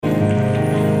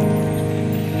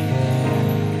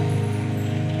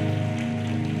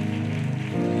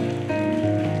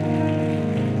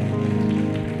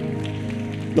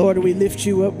Lord, we lift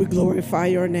you up. We glorify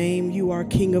your name. You are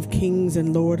King of kings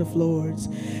and Lord of lords.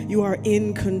 You are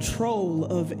in control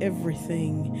of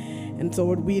everything. And so,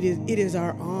 Lord, it is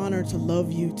our honor to love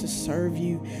you, to serve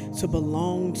you, to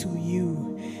belong to you.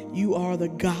 You are the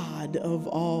God of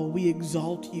all. We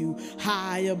exalt you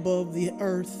high above the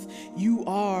earth. You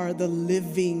are the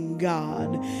living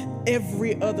God.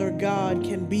 Every other God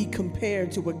can be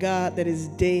compared to a God that is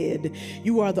dead.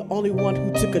 You are the only one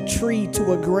who took a tree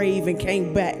to a grave and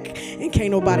came back, and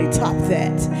can't nobody top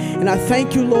that. And I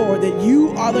thank you, Lord, that you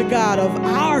are the God of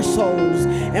our souls,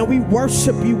 and we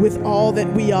worship you with all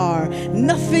that we are.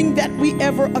 Nothing that we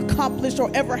ever accomplish or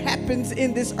ever happens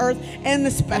in this earth, and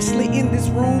especially in this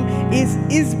room,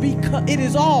 is because it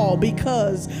is all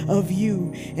because of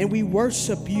you. And we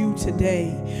worship you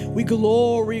today. We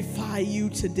glorify you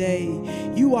today.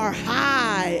 You are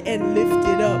high and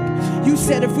lifted up. You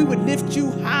said if we would lift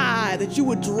you high, that you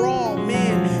would draw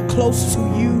men close to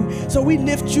you. So we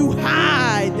lift you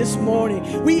high this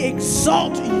morning. We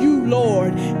exalt you,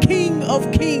 Lord, King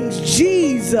of kings,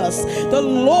 Jesus, the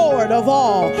Lord of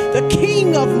all, the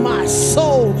King of my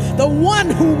soul, the one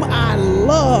whom I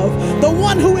love, the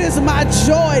one who is my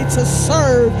joy to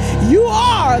serve. You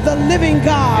are the living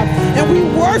God, and we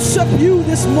worship you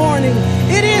this morning.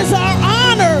 It is our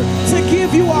honor to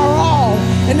give you our all.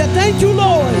 And to thank you,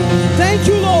 Lord. Thank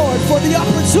you, Lord, for the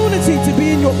opportunity to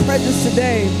be in your presence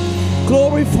today.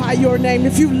 Glorify your name.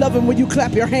 If you love him, will you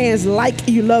clap your hands like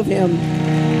you love him?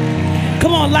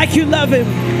 Come on, like you love him.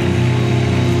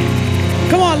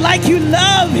 Come on, like you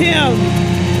love him.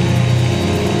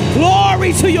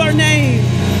 Glory to your name.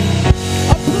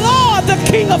 Applaud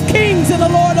the King of kings and the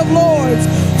Lord of lords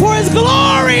for his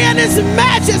glory and his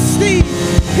majesty.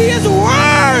 He is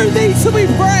worthy to be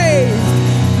praised.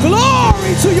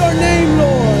 Glory to your name,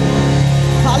 Lord.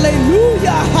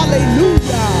 Hallelujah, hallelujah.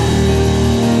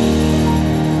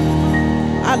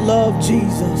 I love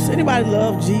Jesus. Anybody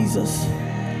love Jesus?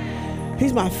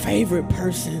 He's my favorite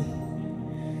person.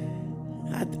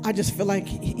 I just feel like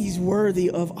he's worthy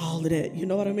of all of that. You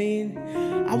know what I mean?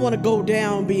 I want to go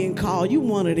down being called. You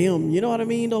one of them. You know what I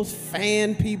mean? Those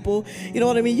fan people. You know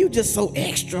what I mean? You just so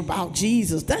extra about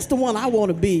Jesus. That's the one I want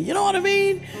to be. You know what I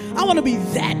mean? I want to be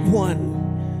that one.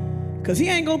 Because he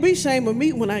ain't going to be ashamed of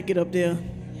me when I get up there.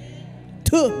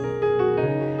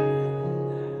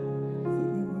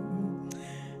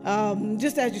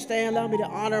 Just as you stand, allow me to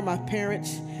honor my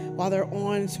parents while they're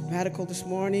on sabbatical this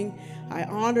morning. I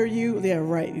honor you. Yeah,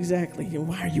 right, exactly.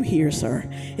 Why are you here, sir?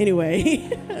 Anyway,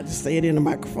 I just say it in the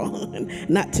microphone,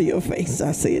 not to your face.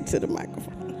 I say it to the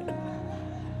microphone.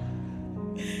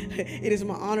 It is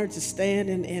my honor to stand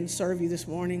and serve you this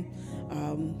morning.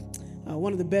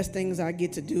 One of the best things I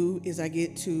get to do is I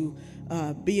get to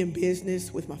be in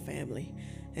business with my family.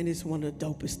 And it's one of the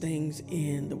dopest things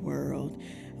in the world.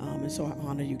 And so I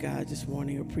honor you guys this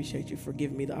morning. I appreciate you for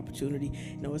giving me the opportunity.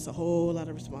 You know, it's a whole lot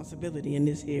of responsibility in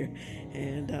this here.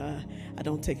 And I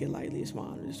don't take it lightly. It's my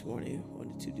honor this morning. I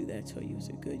wanted to do that to you.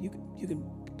 So good. You can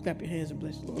clap your hands and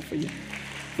bless the Lord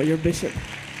for your bishop.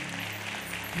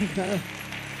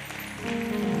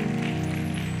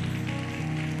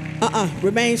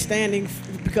 Remain standing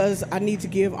because I need to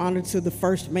give honor to the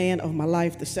first man of my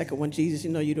life, the second one, Jesus.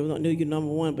 You know, you don't know you're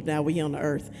number one, but now we're here on the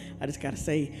earth. I just got to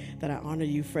say that I honor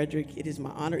you, Frederick. It is my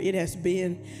honor. It has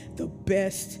been the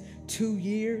best 2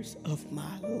 years of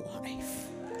my life.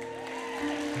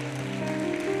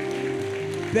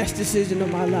 Best decision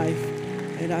of my life.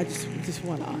 And I just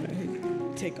want to honor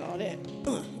him. Take all that,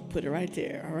 put it right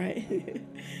there, all right?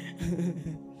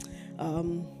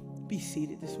 Be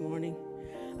seated this morning.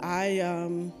 I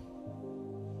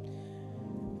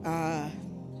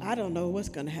don't know what's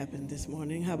going to happen this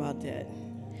morning. How about that?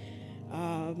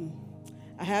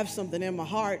 I have something in my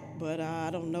heart, but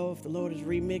I don't know if the Lord is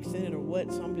remixing it or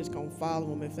what, so I'm just going to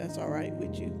follow him if that's all right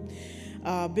with you.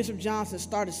 Bishop Johnson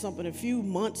started something a few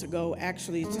months ago,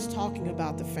 actually, just talking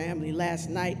about the family. Last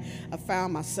night, I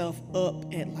found myself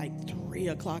up at like 3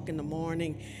 o'clock in the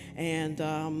morning, and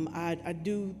I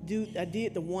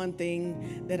did the one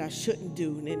thing that I shouldn't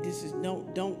do, and this is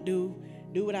don't do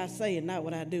what I say and not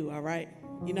what I do, all right?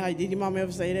 You know, did your mama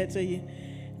ever say that to you?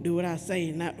 Do what I say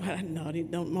and not what I... No,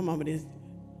 don't. My mama did.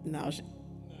 No, she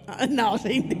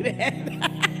didn't do that.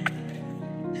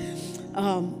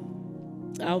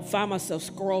 I found myself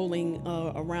scrolling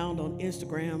around on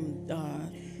Instagram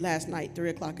last night, 3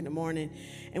 o'clock in the morning.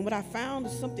 And what I found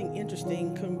is something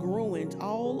interesting, congruent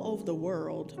all over the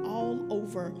world. All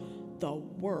over the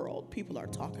world, people are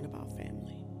talking about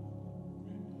family.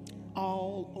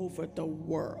 all over the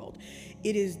world.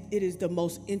 It is the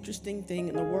most interesting thing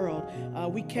in the world.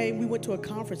 We went to a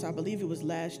conference, I believe it was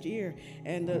last year,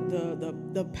 and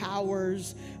the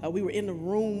powers, we were in the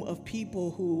room of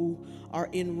people who are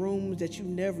in rooms that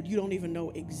you don't even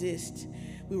know exist.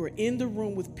 We were in the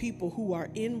room with people who are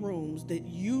in rooms that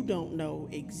you don't know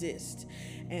exist.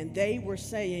 And they were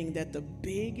saying that the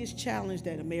biggest challenge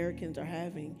that Americans are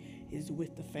having is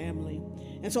with the family.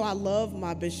 And so I love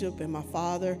my bishop and my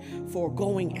father for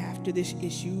going after this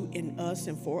issue in us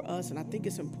and for us. And I think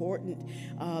it's important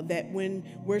that when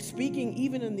we're speaking,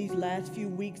 even in these last few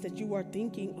weeks, that you are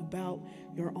thinking about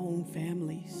your own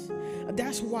families.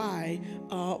 That's why,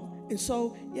 and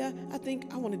so, yeah, I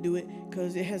think I want to do it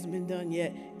because it hasn't been done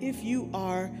yet. If you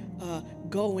are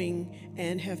going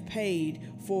and have paid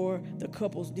for the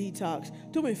couples detox,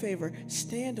 do me a favor,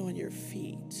 stand on your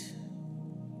feet.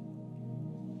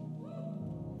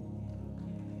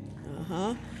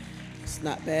 It's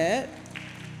not bad.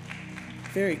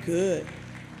 Very good.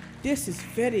 This is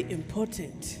very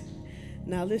important.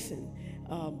 Now listen,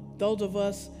 those of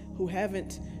us who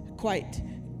haven't quite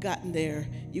gotten there,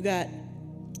 you got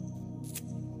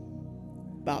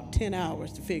about 10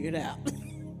 hours to figure it out.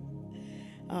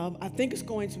 I think it's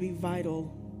going to be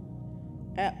vital,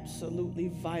 absolutely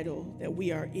vital, that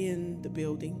we are in the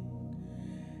building.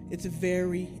 It's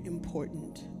very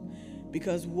important.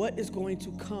 Because what is going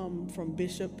to come from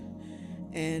Bishop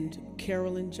and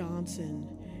Carolyn Johnson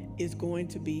is going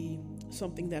to be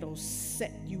something that will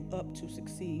set you up to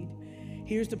succeed.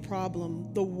 Here's the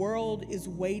problem. The world is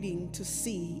waiting to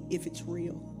see if it's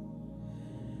real.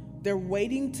 They're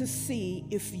waiting to see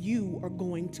if you are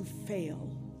going to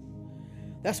fail.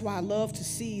 That's why I love to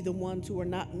see the ones who are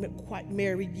not quite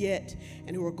married yet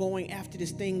and who are going after this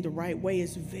thing the right way.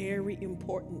 It's very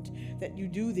important that you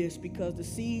do this because the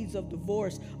seeds of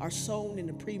divorce are sown in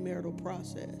the premarital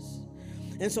process.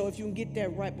 And so if you can get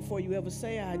that right before you ever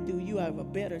say I do, you have a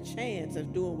better chance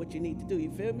of doing what you need to do.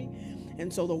 You feel me?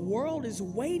 And so the world is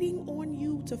waiting on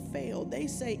you to fail. They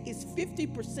say it's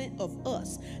 50% of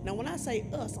us. Now, when I say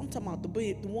us, I'm talking about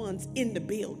the ones in the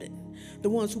building, the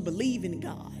ones who believe in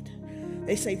God.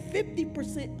 They say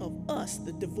 50% of us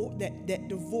that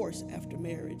divorce after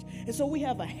marriage. And so we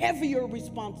have a heavier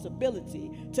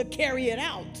responsibility to carry it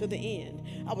out to the end.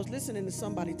 I was listening to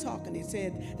somebody talking. They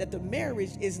said that the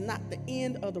marriage is not the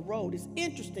end of the road. It's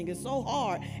interesting. It's so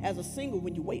hard as a single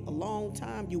when you wait a long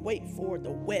time. You wait for the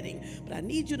wedding. But I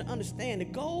need you to understand the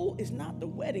goal is not the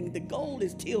wedding. The goal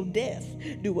is till death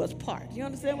do us part. You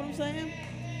understand what I'm saying?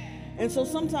 And so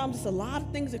sometimes it's a lot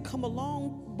of things that come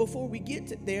along before we get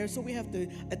to there, so we have to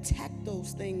attack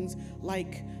those things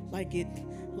like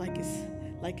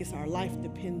it's our life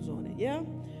depends on it. Yeah.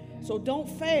 So don't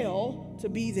fail to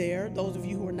be there. Those of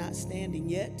you who are not standing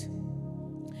yet,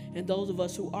 and those of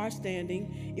us who are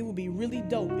standing, it would be really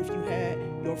dope if you had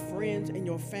your friends and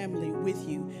your family with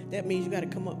you. That means you got to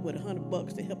come up with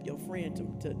 $100 to help your friend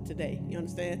today. You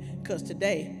understand? Because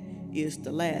today is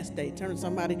the last day. Turn to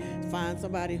somebody, find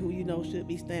somebody who you know should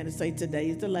be standing, say today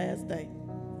is the last day.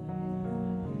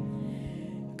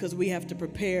 Because we have to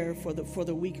prepare for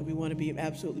the week, and we want to be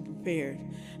absolutely prepared.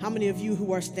 How many of you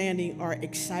who are standing are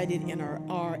excited and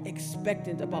are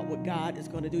expectant about what God is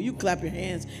going to do? You clap your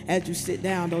hands as you sit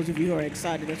down. Those of you who are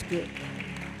excited, that's good.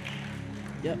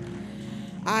 Yep.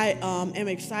 I am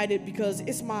excited because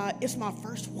it's my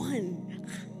first one.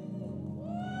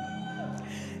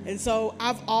 And so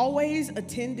I've always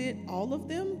attended all of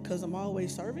them because I'm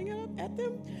always serving at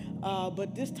them.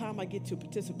 But this time I get to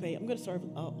participate. I'm going to serve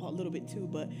a little bit too,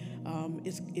 but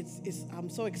I'm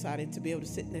so excited to be able to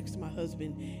sit next to my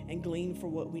husband and glean for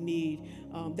what we need.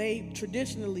 They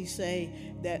traditionally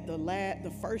say that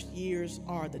the first years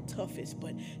are the toughest,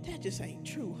 but that just ain't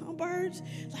true, huh, birds?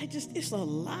 It's a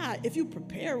lot. If you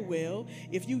prepare well,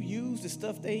 if you use the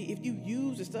stuff they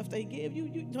give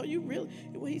you, know you really.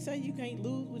 What he say, you can't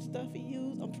lose with stuff he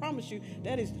used. I promise you,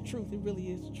 that is the truth. It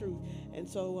really is the truth. And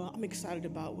so I'm excited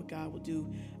about what God will do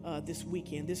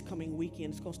this coming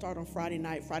weekend. It's gonna start on Friday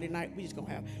night. Friday night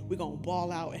we're gonna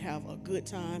ball out and have a good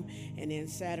time, and then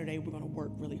Saturday we're gonna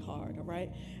work really hard. All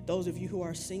right. Those of you who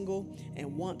are single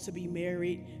and want to be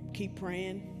married, keep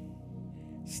praying.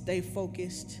 Stay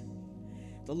focused.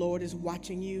 The Lord is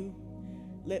watching you.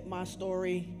 Let my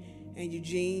story and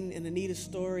Eugene and Anita's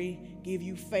story give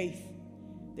you faith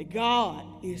that God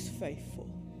is faithful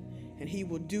and he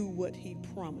will do what he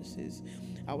promises.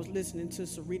 I was listening to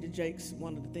Sarita Jakes,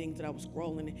 one of the things that I was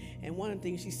scrolling, and one of the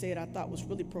things she said I thought was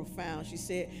really profound. She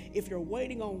said, if you're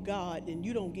waiting on God, then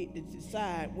you don't get to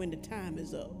decide when the time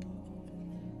is up.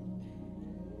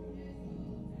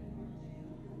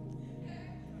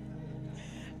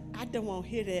 don't want to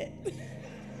hear that.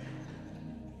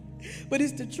 But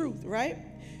it's the truth, right?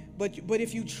 But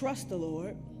if you trust the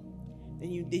Lord,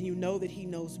 then you know that he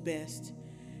knows best.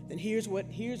 Then here's what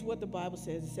the Bible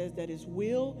says. It says that his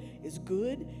will is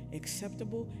good,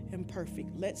 acceptable, and perfect.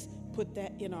 Let's put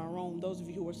that in our own. Those of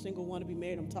you who are single, want to be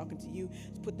married, I'm talking to you.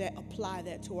 Let's apply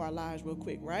that to our lives real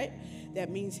quick, right?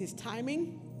 That means his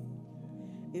timing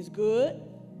is good,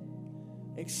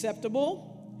 acceptable,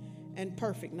 and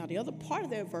perfect. Now, the other part of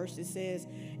that verse, it says,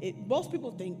 most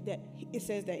people think that it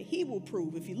says that he will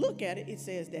prove. If you look at it, it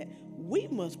says that we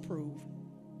must prove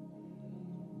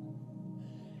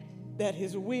that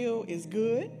his will is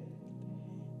good,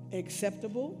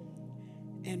 acceptable,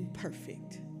 and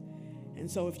perfect. And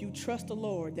so if you trust the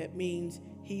Lord, that means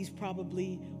he's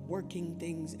probably working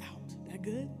things out. That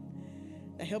good?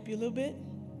 That help you a little bit?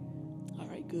 All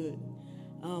right, good.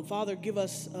 Father, give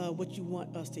us what you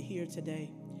want us to hear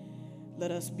today. Let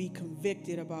us be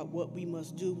convicted about what we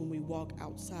must do when we walk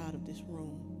outside of this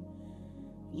room.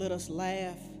 Let us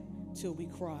laugh till we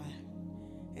cry,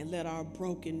 and let our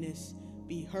brokenness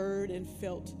be heard and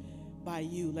felt by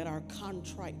you. Let our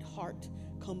contrite heart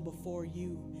come before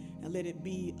you, and let it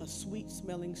be a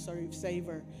sweet-smelling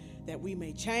savor, that we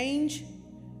may change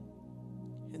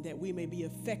and that we may be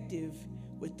effective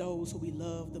with those who we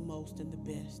love the most and the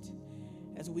best,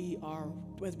 as we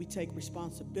take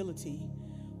responsibility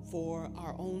for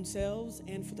our own selves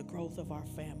and for the growth of our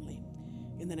family.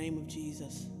 In the name of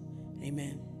Jesus,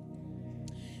 amen.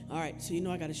 All right, so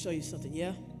I got to show you something,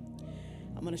 yeah?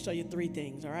 I'm going to show you 3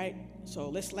 things, all right? So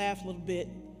let's laugh a little bit,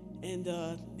 and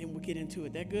then we'll get into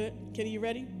it. That good? Kenny, you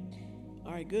ready?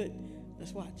 All right, good.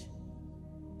 Let's watch.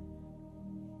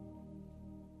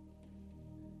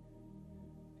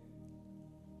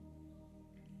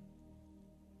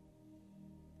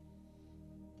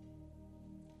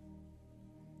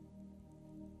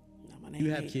 You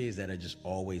have kids that are just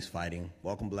always fighting.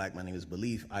 Welcome, Black. My name is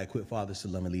Belief. I equip fathers to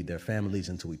love and lead their families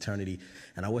into eternity.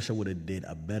 And I wish I would have did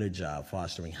a better job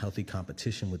fostering healthy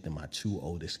competition within my 2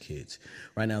 oldest kids.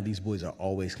 Right now, these boys are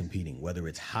always competing, whether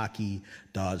it's hockey,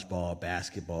 dodgeball,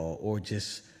 basketball, or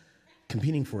just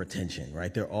competing for attention,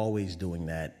 right? They're always doing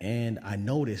that. And I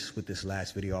noticed with this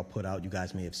last video I put out, you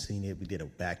guys may have seen it. We did a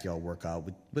backyard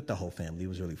workout with the whole family. It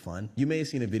was really fun. You may have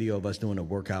seen a video of us doing a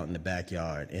workout in the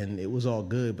backyard, and it was all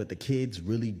good, but the kids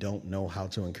really don't know how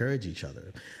to encourage each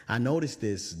other. I noticed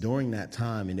this during that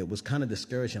time, and it was kind of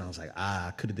discouraging. I was like,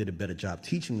 I could have did a better job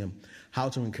teaching them how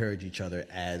to encourage each other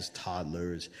as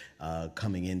toddlers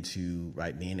coming into,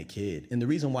 right, being a kid. And the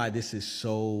reason why this is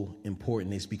so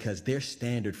important is because their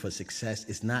standard for success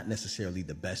is not necessarily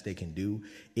the best they can do.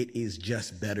 It is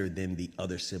just better than the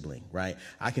other sibling, right?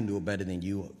 I can do it better than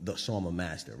you, so I'm a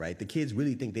master, right? The kids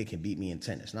really think they can beat me in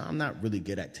tennis. Now, I'm not really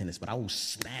good at tennis, but I will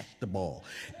smash the ball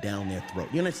down their throat.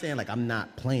 You understand? Like, I'm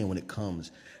not playing when it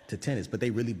comes to tennis, but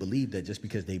they really believe that just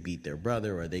because they beat their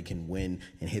brother or they can win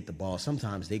and hit the ball,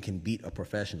 sometimes they can beat a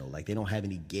professional. Like, they don't have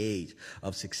any gauge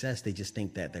of success. They just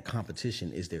think that their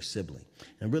competition is their sibling,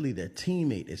 and really their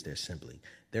teammate is their sibling.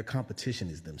 Their competition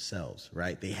is themselves,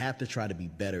 right? They have to try to be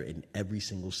better in every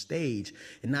single stage,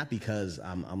 and not because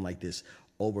I'm like this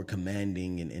over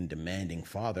commanding and demanding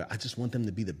father. I just want them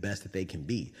to be the best that they can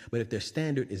be. But if their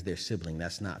standard is their sibling,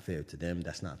 that's not fair to them.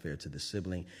 That's not fair to the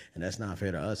sibling. And that's not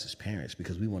fair to us as parents,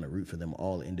 because we want to root for them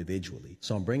all individually.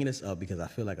 So I'm bringing this up because I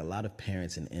feel like a lot of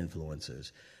parents and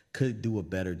influencers could do a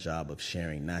better job of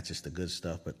sharing not just the good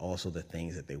stuff, but also the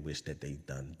things that they wish that they'd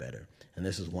done better. And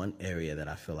this is one area that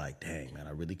I feel like, dang, man,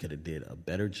 I really could have did a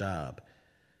better job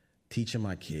teaching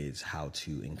my kids how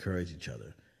to encourage each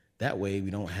other. That way we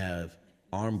don't have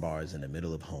arm bars in the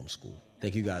middle of homeschool.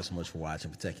 Thank you guys so much for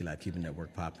watching. Protect your life, keeping that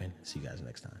work popping. See you guys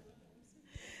next time.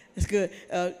 That's good.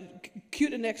 Cue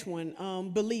the next one.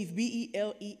 Belief,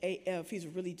 Beleaf. He's a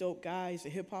really dope guy. He's a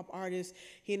hip-hop artist.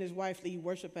 He and his wife lead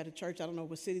worship at a church. I don't know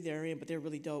what city they're in, but they're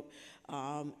really dope.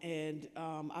 I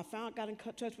got in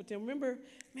touch with them. Remember,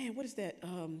 man, what is that?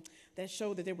 That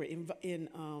show that they were in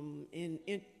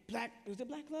Black, was it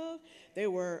Black Love? They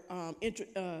were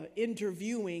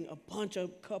interviewing a bunch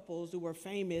of couples who were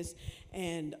famous,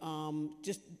 and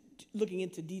just looking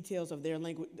into details of their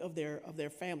language, of their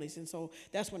families. And so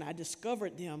that's when I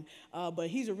discovered them. But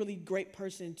he's a really great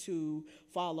person to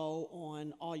follow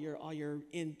on all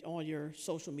your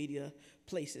social media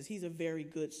places. He's a very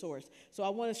good source. So I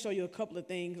want to show you a couple of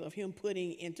things of him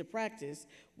putting into practice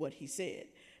what he said.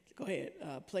 Go ahead,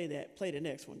 play the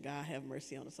next one. God have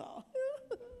mercy on us all.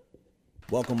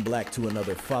 Welcome, Black, to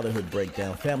another Fatherhood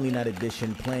Breakdown, Family Night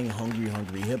Edition, playing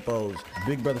Hungry Hippos.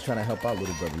 Big brother's trying to help out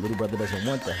little brother. Little brother doesn't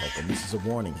want the help, and this is a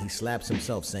warning. He slaps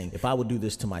himself, saying, if I would do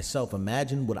this to myself,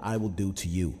 imagine what I will do to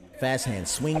you. Fast hand,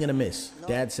 swing and a miss.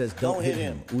 Dad says, don't hit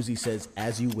him. Uzi says,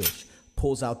 as you wish.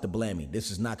 Pulls out the blammy.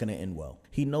 This is not going to end well.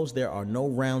 He knows there are no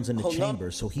rounds in the chamber,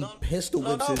 so he pistol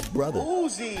whips his brother.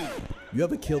 Uzi. You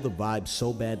ever kill the vibe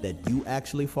so bad that you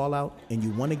actually fall out and you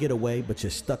want to get away, but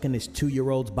you're stuck in this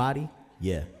 2-year-old's body?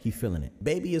 Yeah, he feeling it.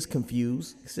 Baby is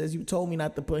confused. He says, you told me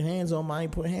not to put hands on me. I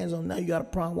ain't put hands on. Now you got a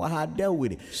problem with how I dealt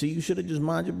with it. See, you should have just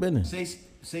mind your business.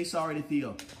 Say sorry to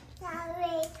Theo.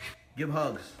 Sorry. Give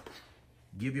hugs.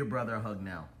 Give your brother a hug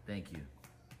now. Thank you.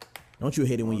 Don't you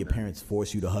hate it when your parents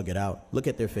force you to hug it out? Look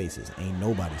at their faces. Ain't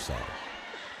nobody sorry.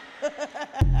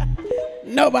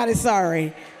 Nobody's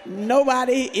sorry.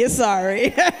 Nobody is sorry.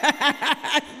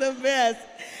 The best.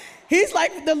 He's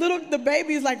like the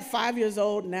baby is like 5 years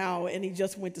old now, and he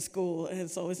just went to school, and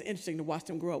so it's interesting to watch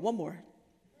him grow up. One more.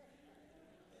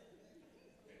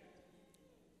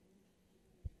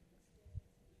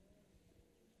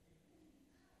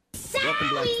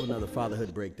 Welcome back to another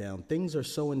fatherhood breakdown. Things are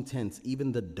so intense,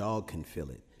 even the dog can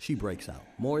feel it. She breaks out.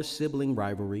 More sibling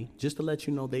rivalry. Just to let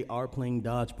you know, they are playing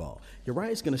dodgeball.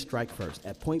 Uriah's going to strike first.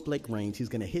 At point blank range, he's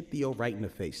going to hit Theo right in the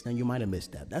face. Now, you might have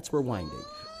missed that. That's rewinding.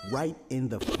 Right in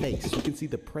the face. You can see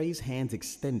the praise hands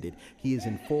extended. He is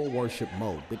in full worship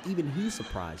mode, but even he's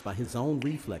surprised by his own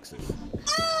reflexes.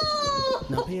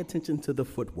 Now pay attention to the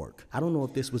footwork. I don't know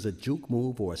if this was a juke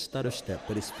move or a stutter step,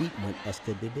 but his feet went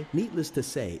escadede. Needless to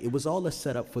say, it was all a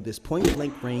setup for this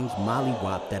point-blank range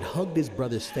mollywop that hugged his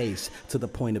brother's face to the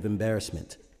point of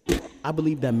embarrassment. I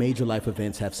believe that major life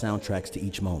events have soundtracks to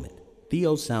each moment.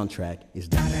 Theo's soundtrack is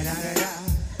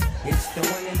It's the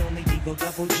one and only Eagle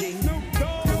Double G.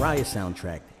 Uriah's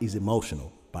soundtrack is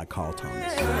Emotional by Carl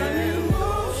Thomas.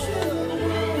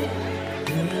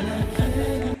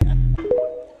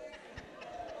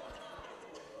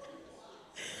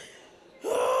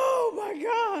 Oh my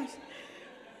gosh.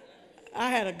 I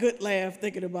had a good laugh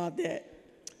thinking about that.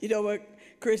 You know what,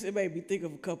 Chris, it made me think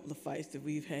of a couple of fights that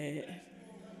we've had.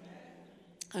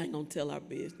 I ain't gonna tell our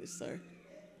business, sir.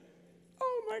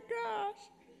 Oh my gosh.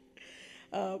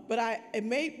 But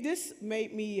this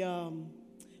made me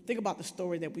think about the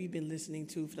story that we've been listening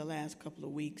to for the last couple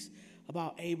of weeks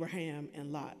about Abraham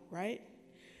and Lot, right?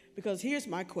 Because here's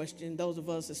my question, those of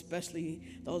us, especially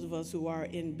those of us who are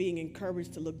being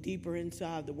encouraged to look deeper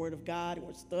inside the Word of God, and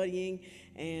we're studying,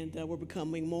 and we're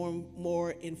becoming more and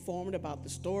more informed about the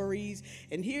stories.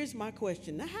 And here's my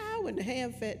question, now how in the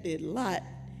ham fat did Lot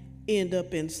end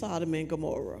up in Sodom and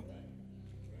Gomorrah?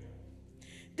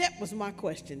 That was my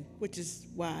question, which is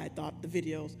why I thought the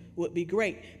videos would be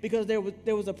great. Because there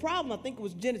was a problem, I think it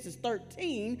was Genesis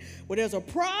 13, where there's a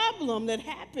problem that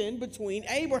happened between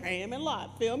Abraham and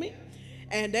Lot, feel me?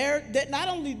 And not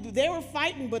only they were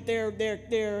fighting, but their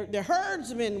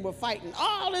herdsmen were fighting.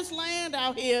 All this land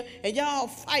out here, and y'all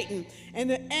fighting. And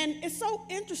it's so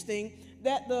interesting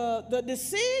that the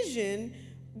decision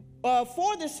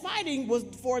for this fighting was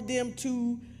for them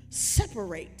to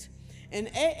separate. And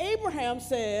Abraham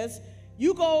says,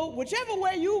 you go, whichever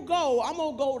way you go, I'm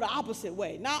going to go the opposite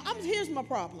way. Now, here's my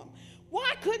problem.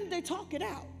 Why couldn't they talk it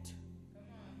out?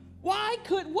 Where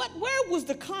was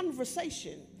the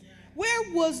conversation?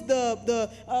 Where was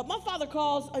my father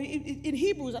calls, in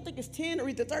Hebrews, I think it's 10 or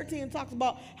either 13, talks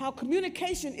about how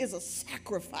communication is a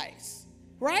sacrifice,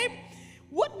 right?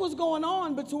 What was going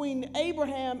on between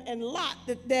Abraham and Lot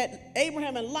that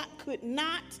Abraham and Lot could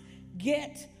not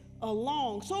get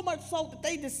along, so much so that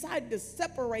they decided to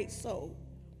separate? So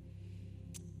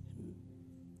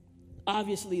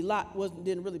obviously Lot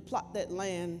didn't really plot that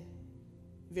land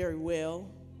very well.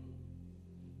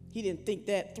 He didn't think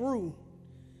that through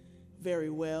very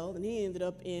well, and he ended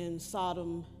up in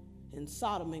Sodom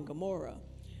and Gomorrah.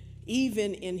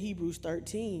 Even in Hebrews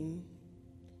 13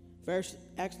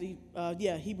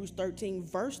 Hebrews 13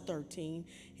 verse 13,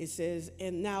 it says,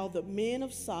 and now the men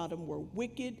of Sodom were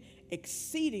wicked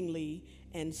exceedingly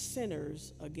and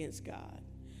sinners against God.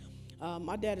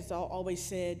 My dad has always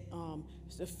said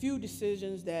it's a few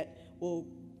decisions that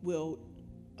will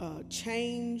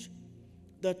change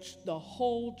the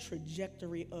whole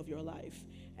trajectory of your life,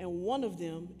 and one of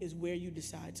them is where you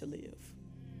decide to live.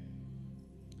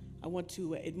 I want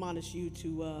to admonish you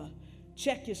to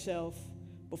check yourself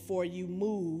before you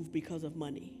move because of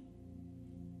money.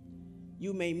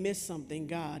 You may miss something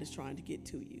God is trying to get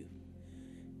to you.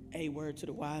 A word to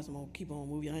the wise, I'm going to keep on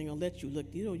moving. I ain't going to let you look.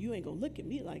 You ain't going to look at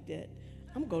me like that.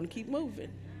 I'm going to keep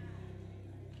moving.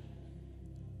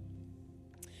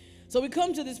 So we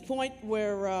come to this point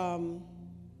where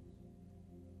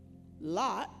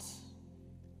Lot,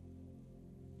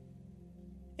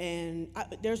 and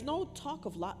there's no talk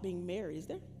of Lot being married, is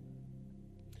there?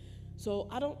 So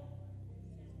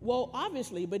Well,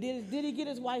 obviously, but did he get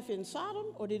his wife in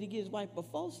Sodom or did he get his wife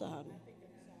before Sodom?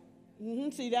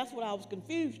 See, that's what I was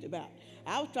confused about.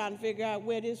 I was trying to figure out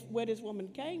where this woman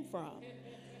came from.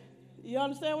 You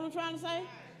understand what I'm trying to say?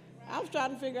 I was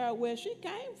trying to figure out where she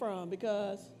came from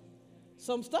because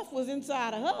some stuff was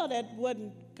inside of her that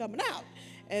wasn't coming out.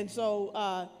 And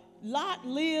so Lot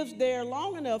lives there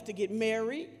long enough to get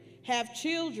married, have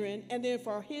children, and then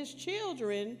for his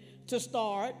children to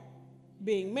start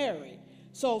being married.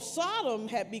 So Sodom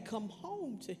had become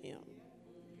home to him.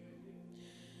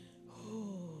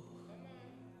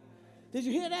 Did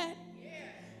you hear that?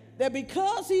 That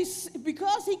because he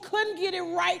couldn't get it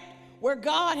right where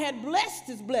God had blessed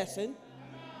his blessing,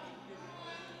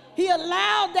 he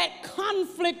allowed that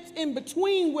conflict in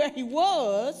between where he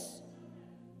was.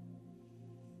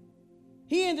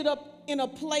 He ended up in a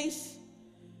place,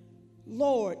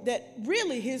 Lord, that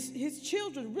really his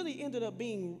children really ended up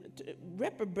being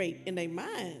reprobate in their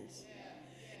minds.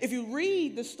 If you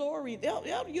read the story,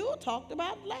 you talked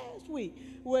about last week,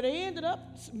 where they ended up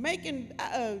making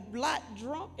Lot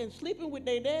drunk and sleeping with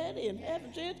their daddy and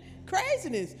having kids.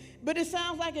 Craziness. But it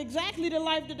sounds like exactly the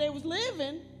life that they was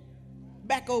living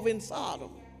back over in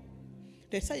Sodom.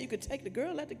 They say you could take the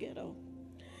girl out the ghetto.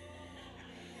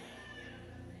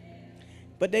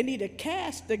 But they need to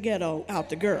cast the ghetto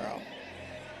out the girl.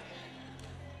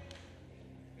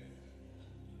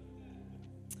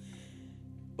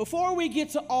 Before we get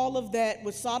to all of that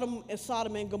with Sodom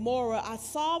and Gomorrah, I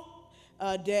saw,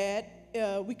 Dad,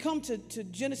 we come to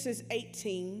Genesis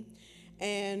 18,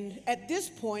 and at this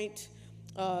point,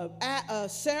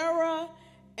 Sarah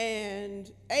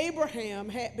and Abraham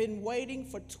had been waiting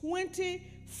for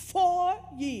 24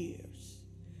 years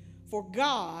for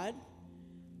God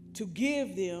to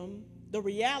give them the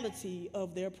reality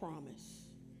of their promise.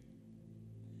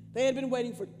 They had been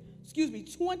waiting for,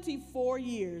 24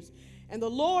 years. And the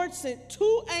Lord sent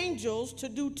 2 angels to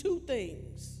do 2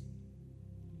 things.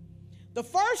 The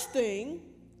first thing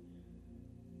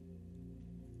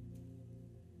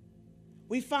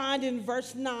we find in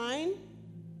verse 9. I'm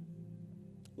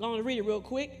going to read it real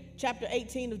quick. Chapter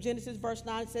 18 of Genesis, verse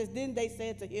 9 says, Then they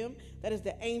said to him, that is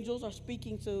the angels are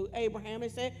speaking to Abraham, they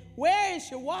said, Where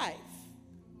is your wife?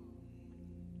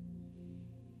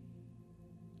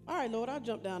 All right, Lord, I'll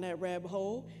jump down that rabbit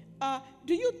hole.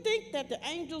 Do you think that the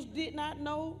angels did not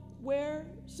know where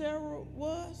Sarah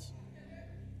was?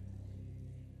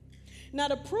 Now,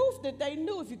 the proof that they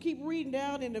knew, if you keep reading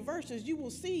down in the verses, you will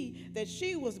see that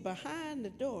she was behind the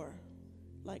door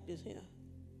like this here.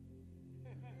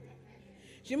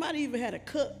 She might have even had a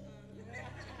cup.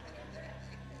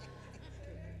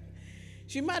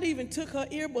 She might have even took her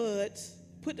earbuds,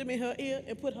 put them in her ear,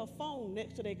 and put her phone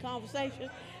next to their conversation,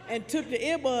 and took the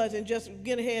earbuds and just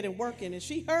get ahead and working. And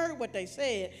she heard what they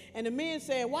said. And the men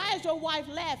said, Why is your wife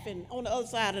laughing on the other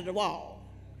side of the wall?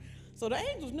 So the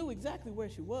angels knew exactly where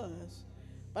she was.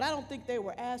 But I don't think they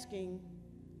were asking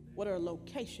what her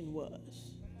location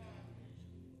was.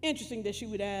 Interesting that she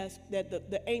would ask, that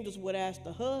the angels would ask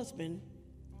the husband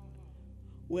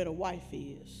where the wife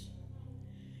is.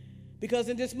 Because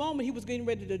in this moment, he was getting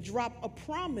ready to drop a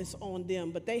promise on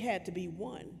them, but they had to be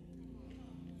one.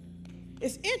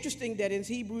 It's interesting that in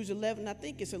Hebrews 11, I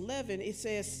think it's 11, it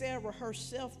says Sarah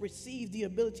herself received the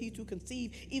ability to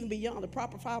conceive even beyond the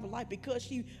proper five of life because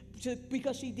she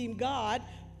deemed God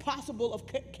possible of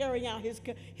carrying out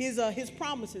his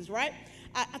promises, right?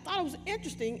 I thought it was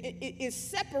interesting. It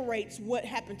separates what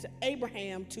happened to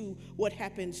Abraham to what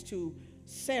happens to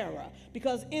Sarah.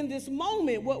 Because in this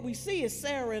moment, what we see is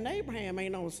Sarah and Abraham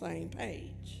ain't on the same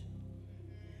page.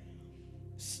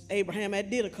 Abraham had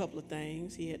did a couple of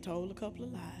things. He had told a couple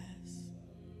of lies.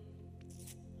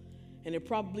 And it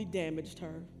probably damaged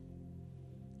her.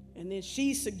 And then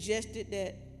she suggested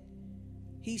that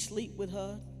he sleep with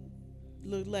her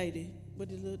little lady, with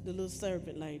the little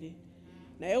servant lady.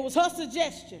 Now, it was her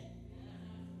suggestion.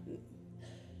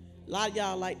 A lot of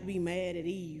y'all like to be mad at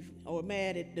Eve or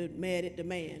mad at the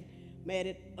man, mad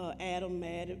at Adam,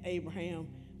 mad at Abraham,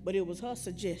 but it was her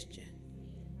suggestion.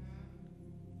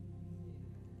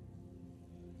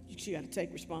 She got to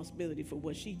take responsibility for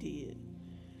what she did.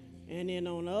 And then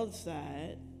on the other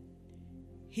side,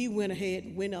 he went ahead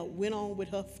and went on with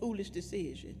her foolish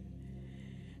decision.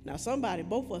 Now,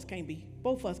 both of us can't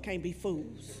be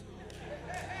fools.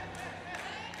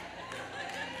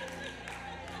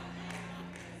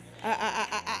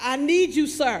 I need you,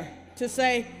 sir, to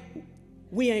say,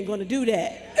 we ain't going to do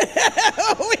that.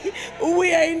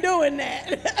 we ain't doing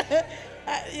that.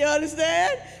 You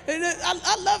understand?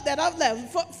 I love that. I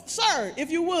love, sir, if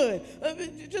you would,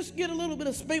 just get a little bit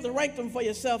of space to rank them for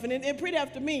yourself and repeat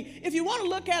after me. If you want to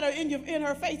look at her in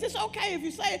her face, it's okay if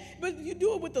you say it, but you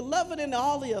do it with the love and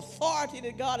all the authority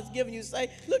that God has given you. Say,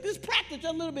 look, just practice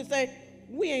just a little bit. Say,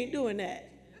 we ain't doing that.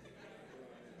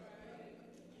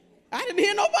 I didn't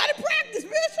hear nobody practice,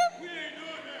 Bishop. We ain't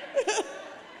doing that.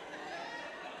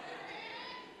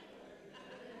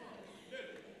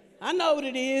 I know what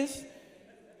it is.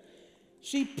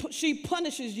 She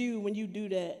punishes you when you do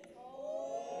that.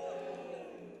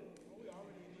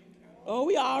 Oh,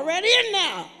 we already in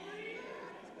now.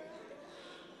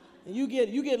 And you get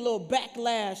a little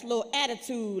backlash, a little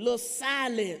attitude, a little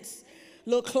silence, a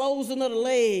little closing of the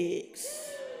legs.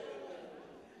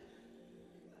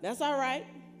 That's all right.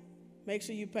 Make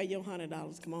sure you pay your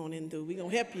 $100. Come on in, dude. We're going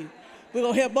to help you. We're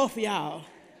going to help both of y'all.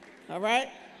 All right?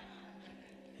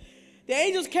 The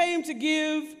angels came to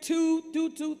give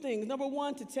two things. Number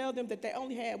one, to tell them that they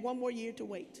only had one more year to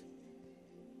wait.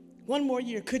 One more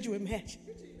year. Could you imagine?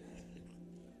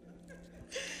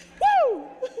 Woo!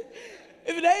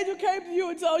 If an angel came to you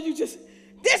and told you just,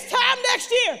 this time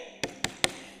next year.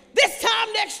 This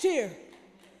time next year.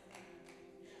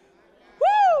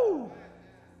 Woo!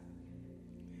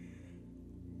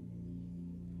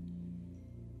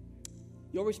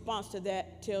 Your response to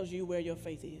that tells you where your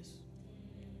faith is.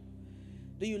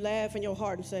 Do you laugh in your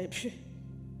heart and say, phew?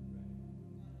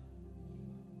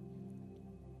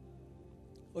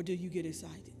 Or do you get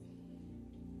excited?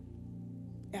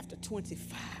 After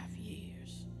 25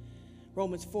 years,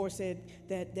 Romans 4 said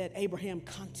that Abraham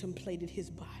contemplated his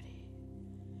body.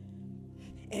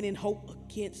 And in hope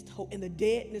against hope, in the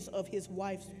deadness of his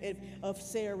wife's, of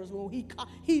Sarah's womb,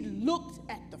 he looked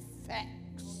at the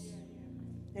facts.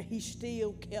 And he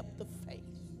still kept the faith.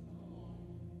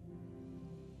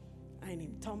 I ain't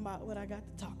even talking about what I got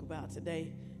to talk about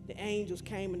today. The angels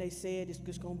came and they said it's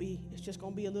just gonna be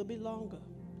a little bit longer.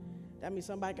 That means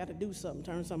somebody got to do something.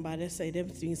 Turn somebody and say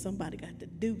that means somebody got to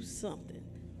do something.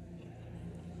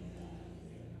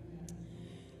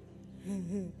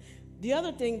 The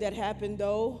other thing that happened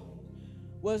though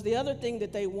was the other thing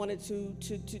that they wanted to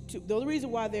the only reason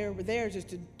why they were there is just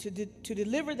to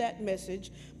deliver that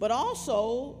message, but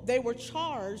also they were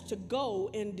charged to go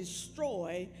and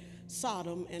destroy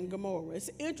Sodom and Gomorrah. It's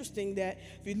interesting that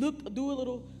if you do a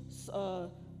little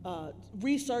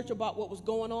research about what was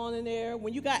going on in there,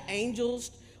 when you got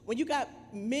angels, when you got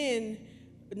men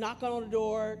knocking on the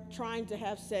door trying to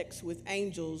have sex with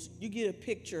angels, you get a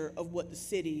picture of what the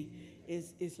city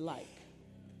is like.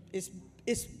 It's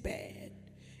bad.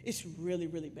 It's really,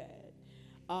 really bad.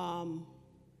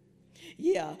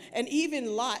 Yeah, and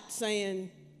even Lot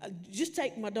saying, just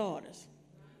take my daughters.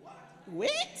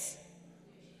 What?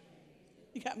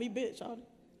 You got me bitch, Shawty.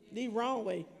 The wrong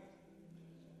way.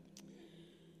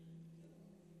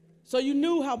 So you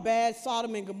knew how bad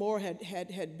Sodom and Gomorrah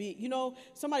had been. You know,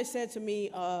 somebody said to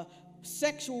me,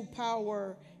 sexual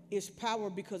power is power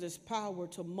because it's power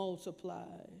to multiply.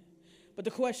 But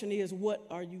the question is, what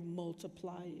are you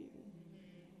multiplying?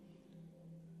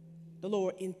 The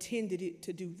Lord intended it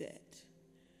to do that.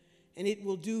 And it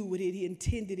will do what He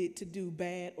intended it to do,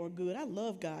 bad or good. I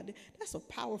love God. That's a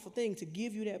powerful thing, to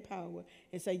give you that power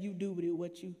and say you do with it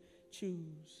what you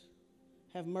choose.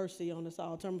 Have mercy on us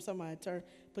all.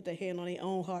 Put their hand on their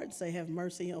own heart and say, have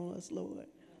mercy on us, Lord.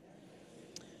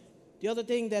 The other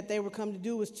thing that they were come to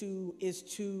do is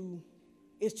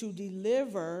to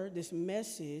deliver this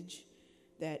message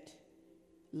that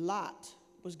Lot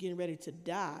was getting ready to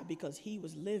die because he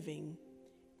was living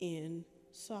in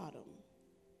Sodom.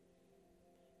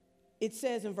 It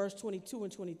says in verse 22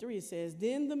 and 23, it says,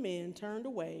 then the men turned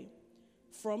away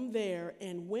from there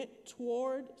and went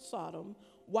toward Sodom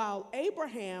while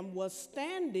Abraham was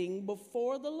standing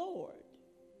before the Lord.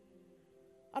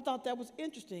 I thought that was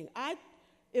interesting.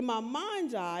 In my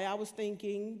mind's eye, I was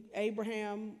thinking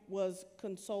Abraham was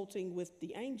consulting with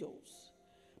the angels.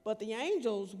 But the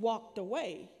angels walked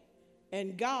away,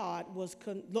 and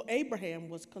Abraham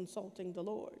was consulting the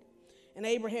Lord. And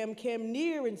Abraham came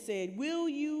near and said, will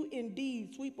you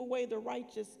indeed sweep away the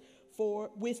righteous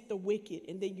with the wicked?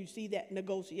 And then you see that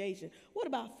negotiation. What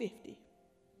about 50?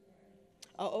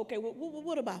 Okay, well,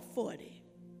 what about 40?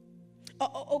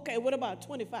 Okay, what about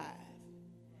 25?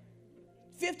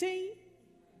 15?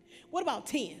 What about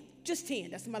 10? Just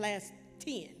 10. That's my last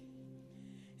 10.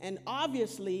 And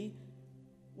obviously,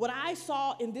 what I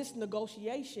saw in this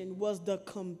negotiation was the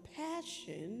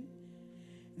compassion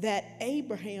that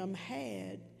Abraham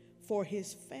had for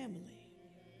his family.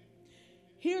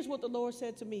 Here's what the Lord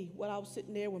said to me when I was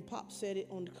sitting there when Pop said it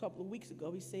on a couple of weeks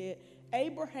ago. He said,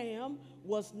 Abraham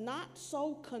was not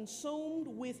so consumed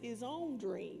with his own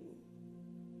dream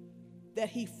that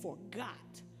he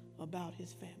forgot about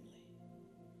his family.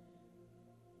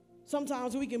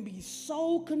 Sometimes we can be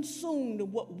so consumed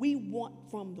in what we want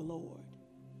from the Lord.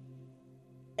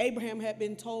 Abraham had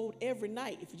been told every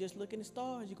night, if you just look at the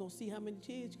stars, you're going to see how many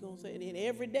kids you're going to say. And then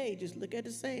every day, just look at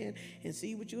the sand and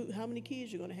see how many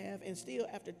kids you're going to have. And still,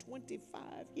 after 25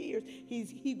 years,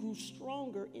 he grew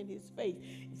stronger in his faith.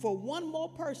 For one more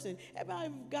person,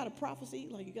 everybody got a prophecy,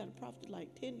 like you got a prophecy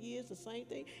like 10 years, the same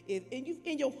thing.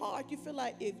 In your heart, you feel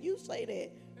like if you say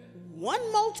that one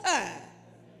more time,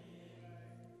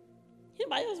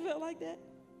 anybody else feel like that?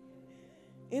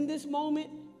 In this moment,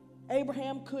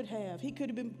 Abraham could have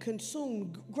been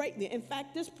consumed greatly. In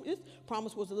fact, this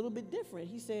promise was a little bit different.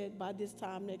 He said by this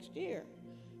time next year.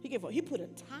 He put a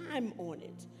time on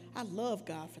it. I love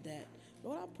God for that.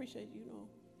 Lord, I appreciate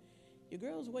your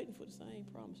girl's waiting for the same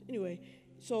promise. Anyway,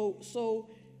 so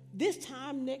this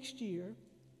time next year,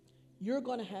 you're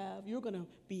going to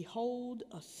behold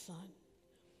a son.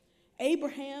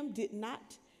 Abraham did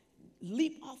not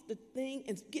leap off the thing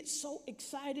and get so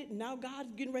excited. Now God's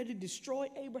getting ready to destroy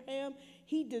Abraham.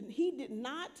 He did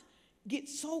not get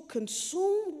so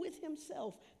consumed with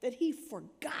himself that he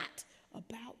forgot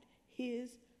about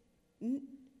his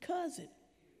cousin.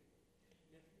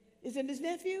 Is it his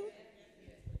nephew?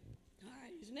 All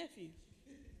right, his nephew.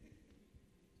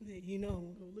 I'm going to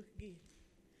go look again.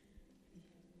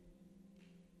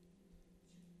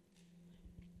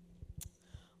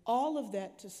 All of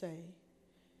that to say,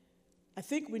 I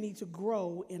think we need to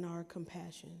grow in our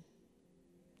compassion.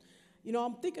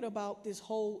 I'm thinking about this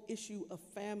whole issue of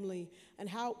family and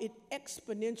how it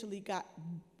exponentially got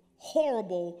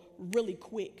horrible really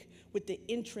quick with the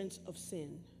entrance of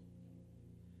sin.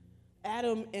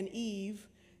 Adam and Eve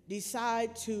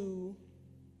decide to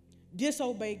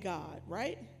disobey God,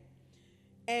 right?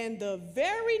 And the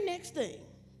very next thing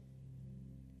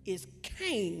is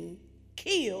Cain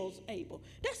kills Abel.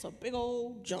 That's a big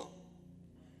old jump.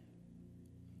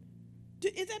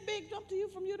 Is that big jump to you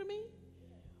from you to me?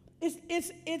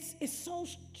 It's so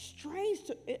strange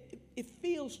it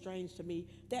feels strange to me,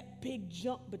 that big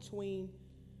jump between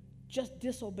just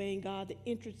disobeying God, the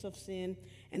entrance of sin,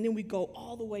 and then we go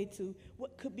all the way to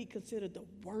what could be considered the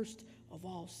worst of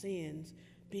all sins,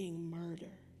 being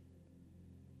murder.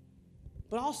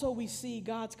 But also we see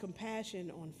God's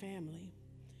compassion on family.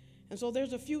 And so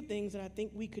there's a few things that I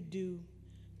think we could do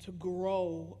to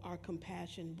grow our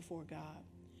compassion before God.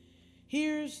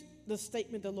 Here's the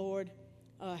statement the Lord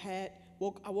had.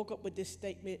 I woke up with this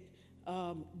statement,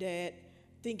 Dad,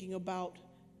 thinking about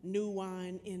new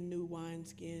wine in new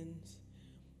wineskins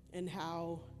and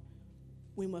how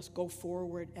we must go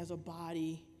forward as a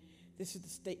body. This is the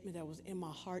statement that was in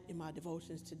my heart in my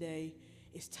devotions today.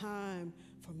 It's time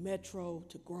for Metro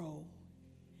to grow,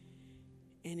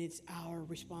 and it's our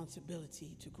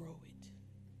responsibility to grow it.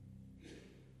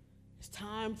 It's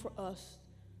time for us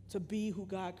to be who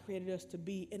God created us to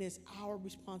be, and it's our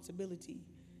responsibility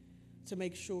to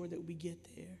make sure that we get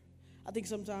there. I think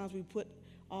sometimes we put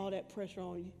all that pressure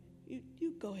on you.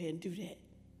 You go ahead and do that.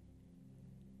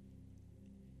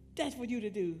 That's for you to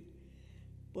do.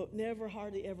 But never,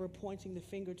 hardly ever pointing the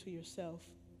finger to yourself.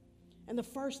 And the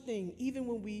first thing,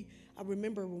 I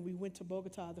remember when we went to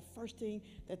Bogota, the first thing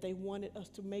that they wanted us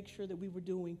to make sure that we were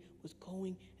doing was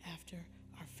going after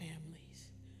our families.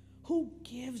 Who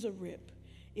gives a rip?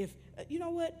 If, you know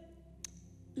what?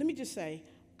 Let me just say,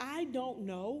 I don't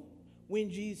know when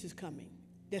Jesus is coming.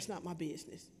 That's not my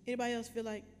business. Anybody else feel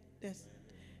like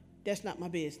that's not my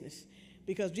business?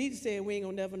 Because Jesus said we ain't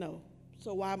gonna never know.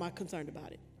 So why am I concerned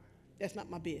about it? That's not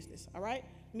my business, all right?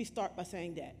 Let me start by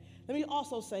saying that. Let me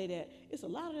also say that it's a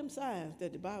lot of them signs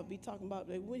that the Bible be talking about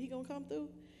that when he gonna come through.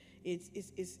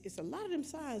 It's a lot of them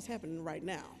signs happening right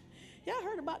now. Y'all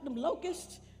heard about them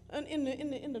locusts in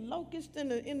the locusts in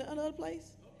the other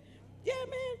place? Yeah,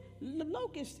 man, the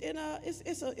locusts, and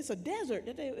it's a desert.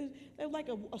 They're like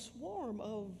a swarm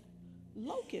of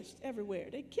locusts everywhere.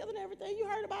 They killing everything. You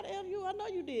heard about it, LU? I know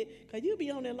you did, because you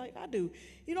be on there like I do.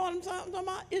 You know what I'm talking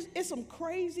about? It's some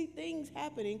crazy things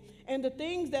happening, and the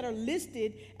things that are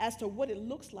listed as to what it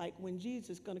looks like when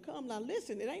Jesus is going to come. Now,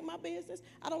 listen, it ain't my business.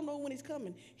 I don't know when he's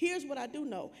coming. Here's what I do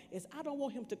know, is I don't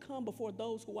want him to come before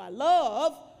those who I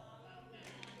love.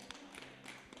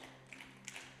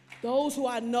 Those who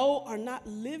I know are not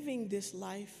living this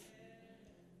life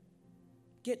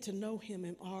get to know him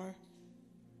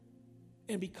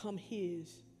and become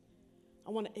his.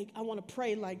 I want to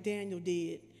pray like Daniel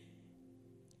did.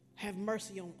 Have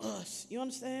mercy on us. You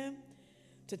understand?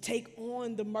 To take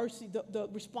on the mercy, the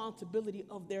responsibility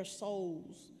of their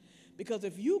souls. Because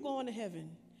if you going to heaven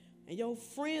and your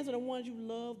friends are the ones you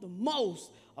love the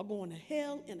most are going to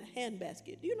hell in a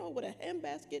handbasket, do you know what a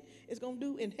handbasket is going to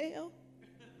do in hell?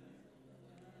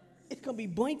 It's going to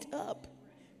be boinked up.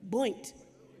 Boinked.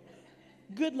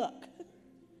 Good luck.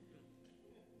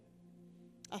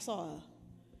 I saw a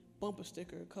bumper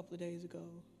sticker a couple of days ago.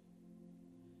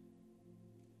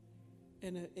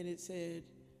 And it said,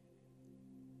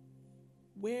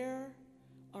 "Where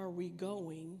are we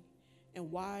going and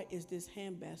why is this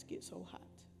handbasket so hot?"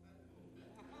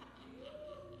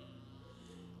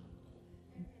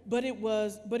 But it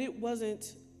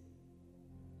wasn't,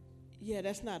 yeah,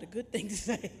 that's not a good thing to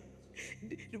say.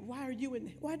 Why are you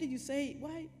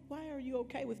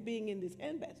okay with being in this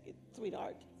handbasket,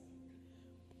 sweetheart?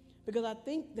 Because I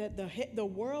think that the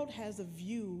world has a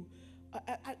view.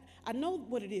 I know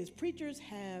what it is. Preachers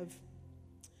have,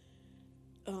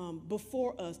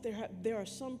 before us, there are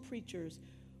some preachers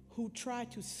who try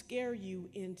to scare you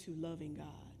into loving God.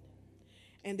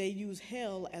 And they use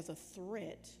hell as a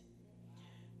threat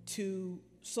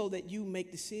so that you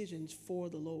make decisions for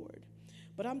the Lord.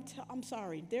 But I'm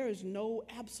sorry, there is no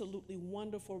absolutely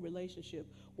wonderful relationship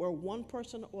where one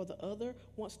person or the other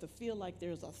wants to feel like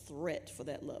there's a threat for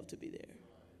that love to be there.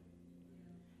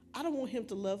 I don't want him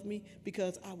to love me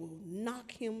because I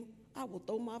will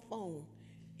throw my phone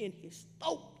in his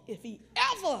throat if he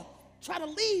ever try to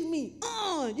leave me.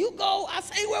 You go, I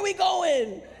say where we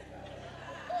going.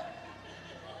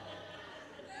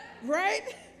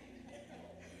 Right?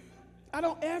 I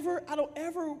don't ever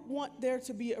want there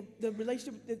to be the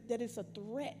relationship that is a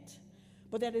threat,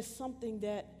 but that is something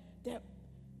that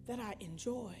I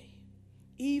enjoy,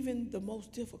 even the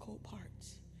most difficult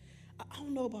parts. I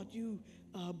don't know about you,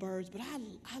 birds, but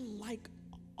I like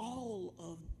all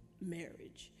of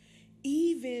marriage,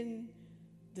 even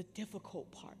the difficult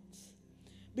parts,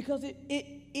 because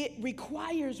it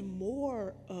requires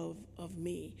more of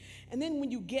me. And then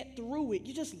when you get through it,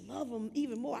 you just love them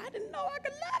even more. I didn't know I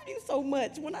could love you so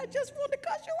much when I just wanted to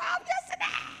cuss you out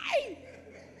yesterday.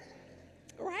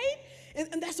 Right?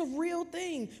 And that's a real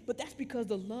thing, but that's because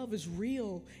the love is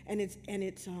real and it's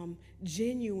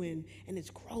genuine and it's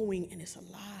growing and it's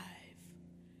alive.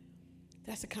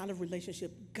 That's the kind of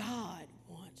relationship God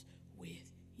wants with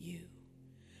you.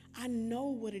 I know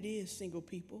what it is, single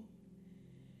people.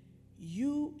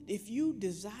 If you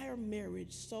desire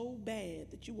marriage so bad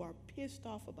that you are pissed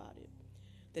off about it,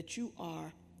 that you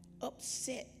are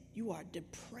upset, you are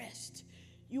depressed,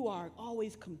 you are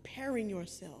always comparing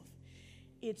yourself,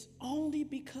 it's only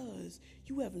because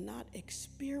you have not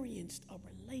experienced a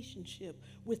relationship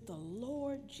with the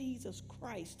Lord Jesus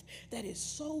Christ that is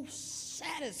so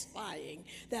satisfying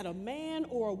that a man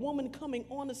or a woman coming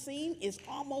on the scene is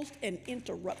almost an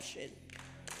interruption.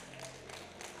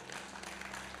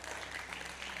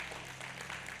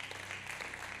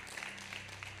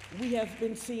 We have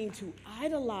been seen to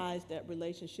idolize that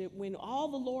relationship when all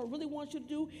the Lord really wants you to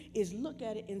do is look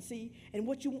at it and see, and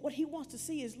what he wants to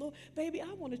see is, Lord, baby,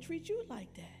 I want to treat you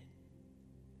like that.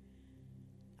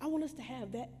 I want us to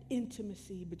have that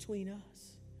intimacy between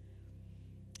us.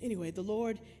 Anyway, the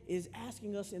Lord is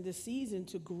asking us in this season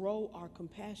to grow our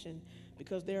compassion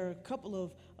because there are a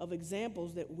couple of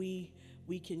examples that we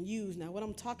can use. Now, what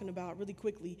I'm talking about really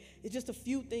quickly is just a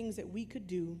few things that we could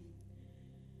do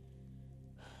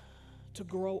to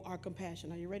grow our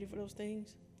compassion. Are you ready for those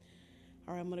things?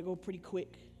 All right, I'm going to go pretty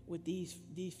quick with these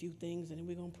few things, and then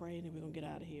we're going to pray, and then we're going to get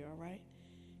out of here, all right?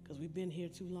 Because we've been here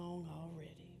too long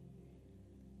already.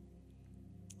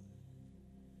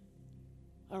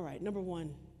 All right, number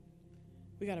one,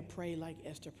 we got to pray like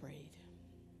Esther prayed.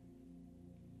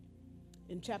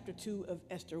 In chapter 2 of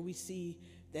Esther, we see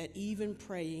that even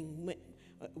praying,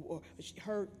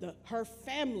 her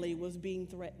family was being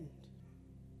threatened.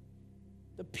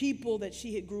 The people that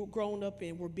she had grown up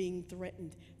in were being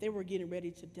threatened. They were getting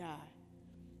ready to die.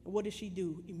 And what did she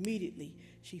do? Immediately,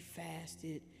 she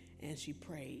fasted and she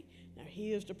prayed. Now,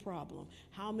 here's the problem.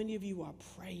 How many of you are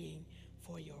praying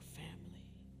for your family?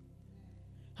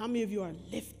 How many of you are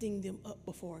lifting them up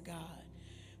before God?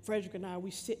 Frederick and I, we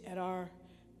sit at our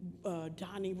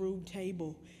dining room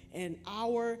table, and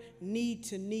our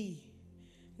knee-to-knees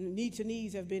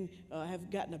have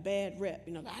gotten a bad rep.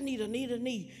 I need a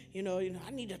knee.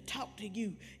 I need to talk to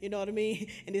you. You know what I mean?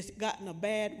 And it's gotten a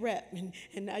bad rep.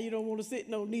 And now you don't want to sit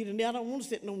no knee-to-knee. I don't want to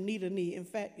sit no knee-to-knee. In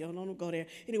fact, don't go there.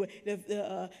 Anyway,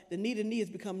 the knee-to-knee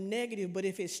has become negative. But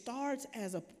if it starts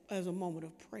as a moment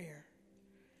of prayer,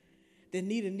 then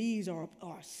knee-to-knees are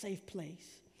a safe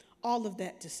place. All of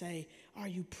that to say, are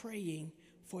you praying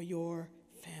for your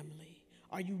family?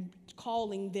 Are you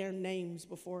calling their names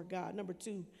before God? Number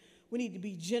two, we need to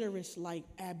be generous like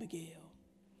Abigail.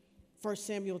 1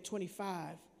 Samuel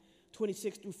 25,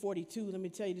 26 through 42. Let me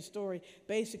tell you the story.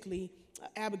 Basically,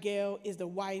 Abigail is the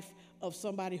wife of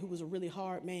somebody who was a really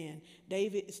hard man.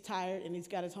 David is tired, and he's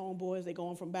got his homeboys. They're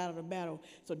going from battle to battle.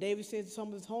 So David sends some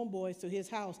of his homeboys to his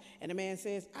house, and the man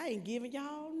says, I ain't giving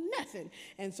y'all nothing.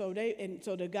 And so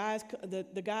the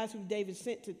guys who David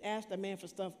sent to ask the man for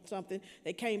something,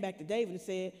 they came back to David and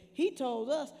said, he told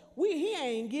us he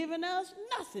ain't giving us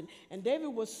nothing. And David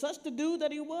was such the dude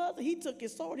that he was, he took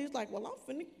his sword. He's like, well,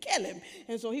 I'm finna kill him.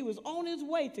 And so he was on his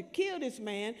way to kill this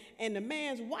man, and the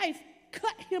man's wife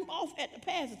cut him off at the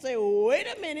pass and say, wait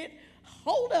a minute,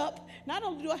 hold up. Not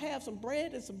only do I have some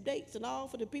bread and some dates and all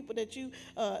for the people that you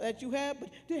have, but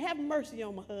do have mercy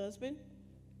on my husband.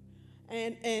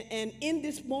 And in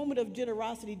this moment of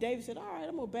generosity, David said, all right,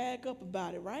 I'm going to back up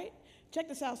about it, right? Check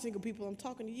this out, single people, I'm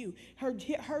talking to you.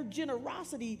 Her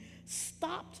generosity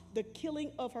stopped the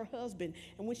killing of her husband.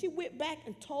 And when she went back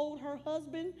and told her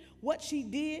husband what she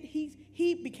did,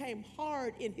 he became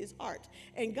hard in his heart.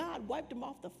 And God wiped him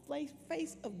off the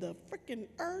face of the freaking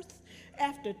earth.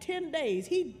 After 10 days,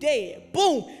 he dead.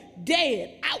 Boom,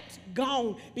 dead, out,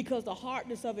 gone, because the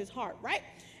hardness of his heart, right?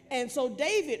 And so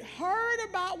David heard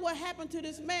about what happened to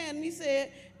this man, and he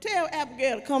said, tell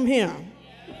Abigail to come here.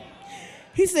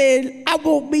 He said, I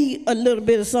want me a little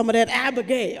bit of some of that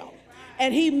Abigail.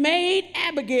 And he made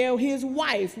Abigail his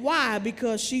wife. Why?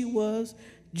 Because she was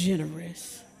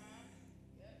generous.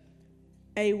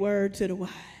 A word to the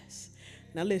wise.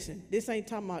 Now listen, this ain't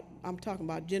talking about, I'm talking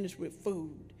about generous with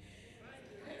food.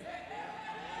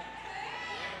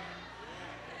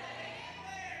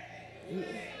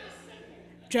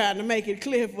 Trying to make it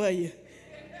clear for you.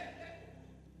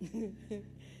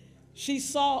 She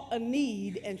saw a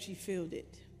need and she filled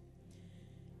it.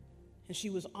 And she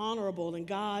was honorable, and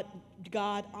God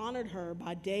honored her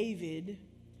by David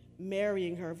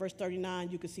marrying her. Verse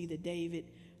 39, you can see that David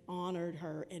honored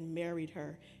her and married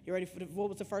her. You ready for what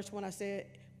was the first one I said?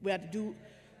 We have to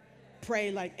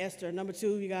pray like Esther. Number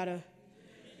 2, you got to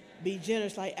be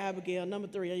generous like Abigail. Number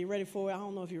 3, are you ready for it? I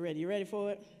don't know if you're ready. You ready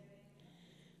for it?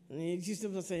 You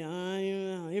still say,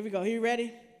 here we go. Are you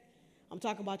ready? I'm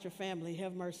talking about your family.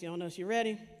 Have mercy on us. You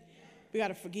ready? We got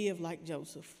to forgive like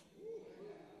Joseph.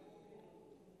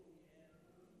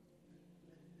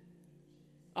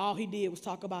 All he did was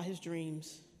talk about his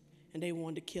dreams, and they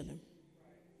wanted to kill him.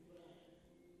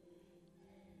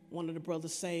 One of the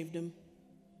brothers saved him,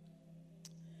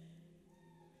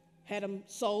 had him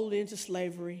sold into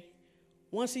slavery.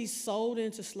 Once he's sold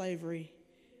into slavery,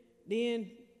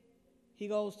 then he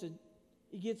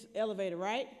gets elevated,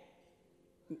 right?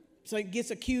 So he gets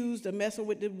accused of messing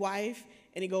with the wife,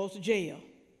 and he goes to jail.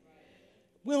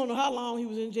 We don't know how long he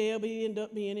was in jail, but he ended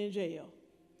up being in jail.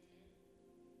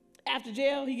 After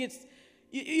jail, he gets,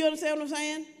 you understand what I'm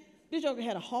saying? This joker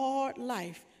had a hard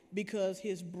life because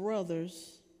his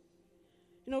brothers,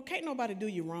 can't nobody do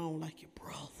you wrong like your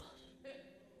brothers.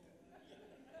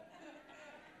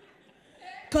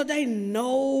 Because they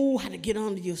know how to get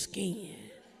under your skin.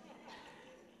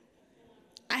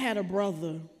 I have a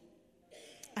brother,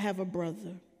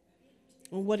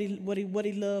 and what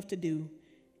he loved to do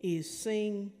is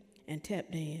sing and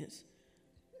tap dance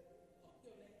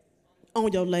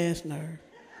on your last nerve.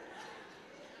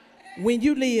 When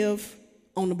you live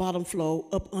on the bottom floor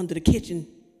up under the kitchen,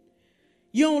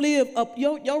 you don't live up,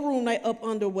 your room ain't up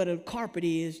under where the carpet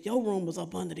is. Your room was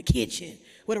up under the kitchen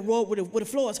where the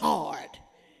floor is hard.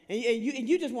 And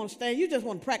you just want to stand, you just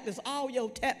want to practice all your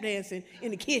tap dancing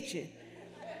in the kitchen.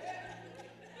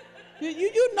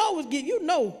 You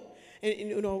know.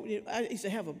 And I used to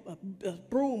have a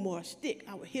broom or a stick.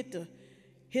 I would hit the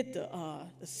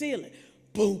ceiling.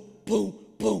 Boom, boom,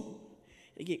 boom.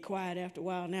 It get quiet after a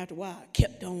while, and after a while, I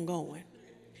kept on going.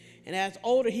 And as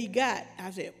older he got,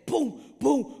 I said, boom,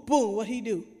 boom, boom. What he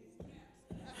do?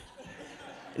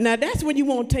 Now that's when you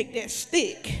want to take that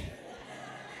stick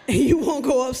and you want to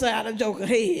go upside the joker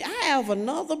head. I have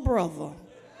another brother.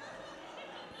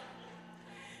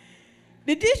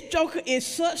 That this joker is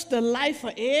such the life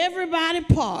for everybody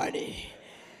party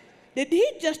that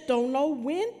he just don't know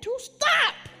when to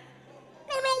stop.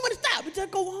 Don't know when to stop. It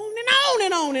just go on and on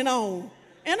and on and on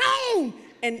and on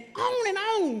and on and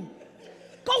on.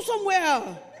 Go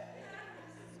somewhere.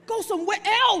 Go somewhere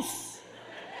else.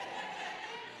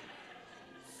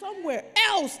 Somewhere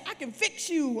else. I can fix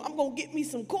you. I'm going to get me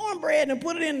some cornbread and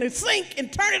put it in the sink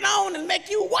and turn it on and make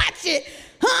you watch it.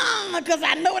 Because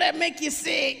I know that make you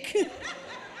sick.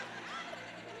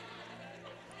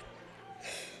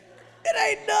 It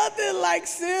ain't nothing like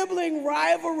sibling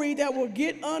rivalry that will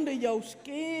get under your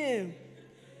skin.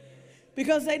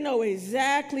 Because they know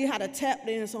exactly how to tap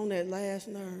dance on that last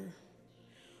nerve.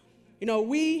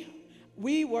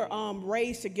 we were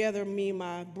raised together, me and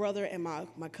my brother and my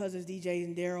cousins, DJ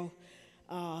and Daryl.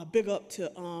 Big up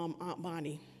to Aunt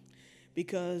Bonnie,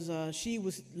 because she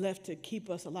was left to keep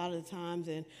us a lot of the times.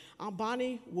 And Aunt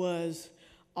Bonnie was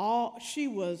all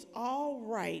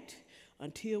right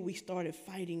until we started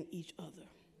fighting each other.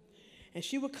 And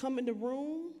she would come in the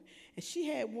room, and she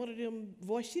had one of them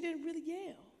voices. She didn't really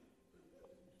yell.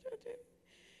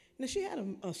 Now, she had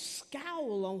a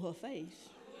scowl on her face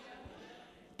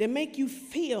that make you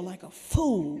feel like a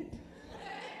fool.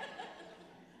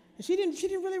 And she didn't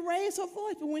really raise her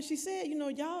voice, but when she said, you know,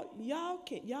 y'all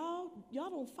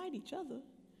don't fight each other.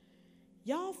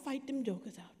 Y'all fight them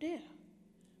jokers out there,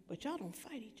 but y'all don't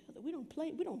fight each other. We don't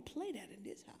play that in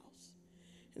this house.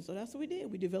 And so that's what we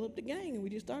did. We developed a gang, and we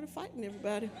just started fighting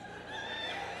everybody.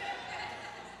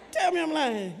 Tell me I'm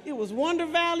lying. It was Wonder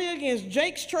Valley against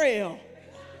Jake's Trail.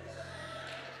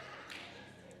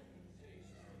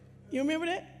 You remember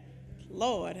that?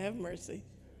 Lord, have mercy.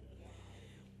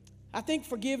 I think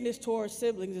forgiveness towards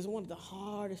siblings is one of the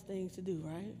hardest things to do,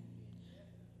 right?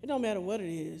 It don't matter what it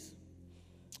is.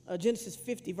 Genesis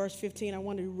 50, verse 15, I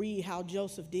wanted to read how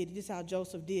Joseph did it. This is how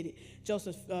Joseph did it.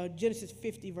 Genesis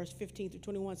 50, verse 15 through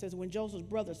 21 says, when Joseph's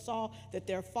brothers saw that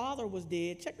their father was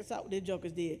dead, check this out what the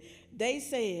jokers did. They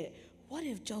said, what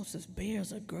if Joseph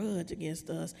bears a grudge against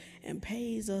us and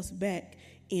pays us back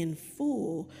in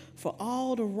full for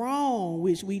all the wrong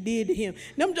which we did to him?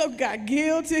 Them jokers got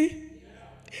guilty.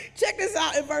 Check this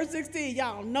out in verse 16.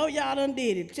 Y'all know y'all done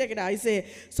did it. Check it out. He said,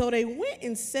 so they went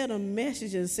and sent a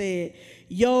message and said,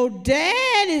 your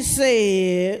daddy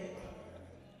said,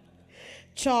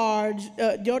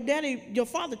 your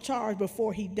father charged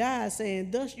before he died,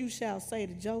 saying, thus you shall say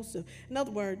to Joseph. In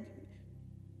other words,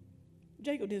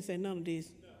 Jacob didn't say none of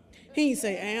this. He didn't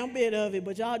say a bit of it,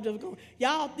 but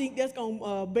y'all think that's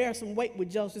gonna bear some weight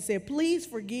with Joseph. Said, please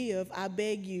forgive, I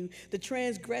beg you, the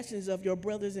transgressions of your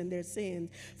brothers and their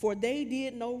sins, for they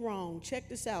did no wrong. Check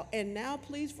this out. And now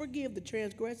please forgive the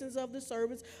transgressions of the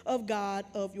servants of God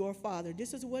of your father.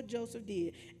 This is what Joseph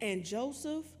did. And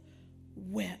Joseph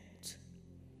wept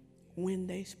when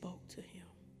they spoke to him.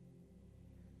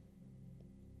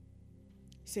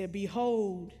 He said,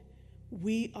 behold,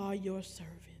 we are your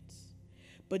servants.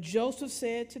 But Joseph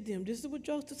said to them, this is what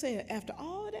Joseph said, after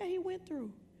all that he went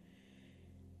through,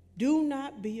 do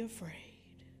not be afraid,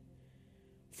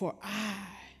 for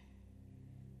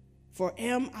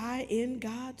am I in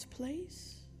God's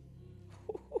place?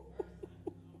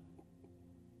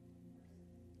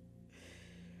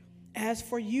 As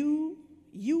for you,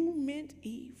 you meant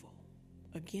evil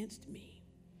against me,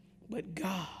 but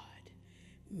God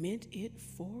meant it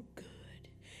for good,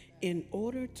 in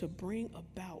order to bring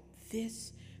about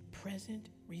this present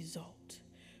result,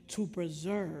 to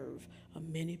preserve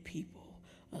many people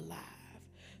alive.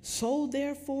 So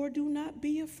therefore do not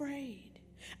be afraid.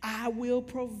 I will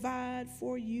provide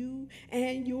for you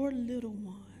and your little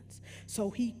ones. So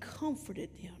he comforted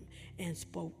them and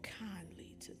spoke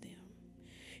kindly to them.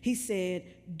 He said,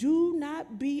 do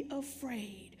not be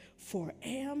afraid, for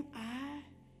am I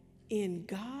in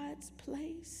God's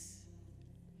place?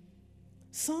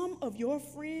 Some of your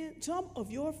friends, some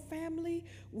of your family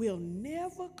will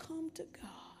never come to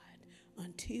God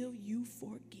until you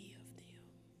forgive them.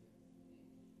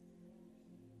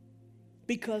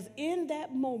 Because in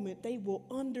that moment, they will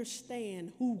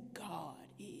understand who God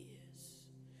is.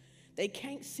 They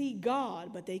can't see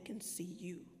God, but they can see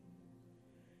you.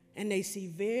 And they see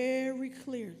very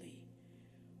clearly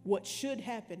what should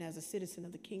happen as a citizen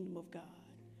of the kingdom of God.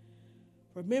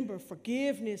 Remember,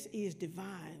 forgiveness is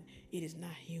divine. It is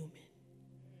not human.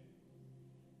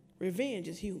 Revenge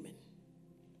is human.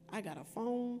 I got a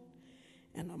phone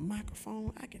and a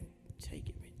microphone. I can take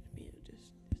it.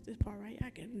 This part right here, I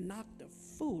can knock the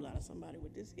fool out of somebody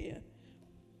with this here.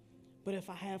 But if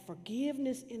I have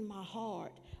forgiveness in my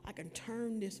heart, I can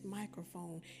turn this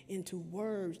microphone into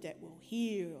words that will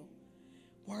heal,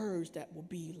 words that will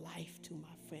be life to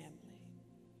my family.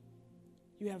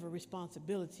 You have a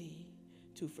responsibility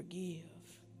to forgive.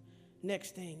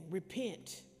 Next thing,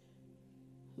 repent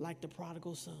like the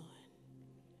prodigal son.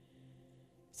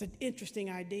 It's an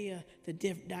interesting idea, the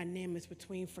dynamics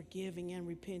between forgiving and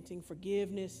repenting.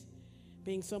 Forgiveness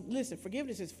being listen,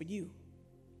 forgiveness is for you.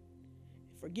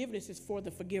 Forgiveness is for the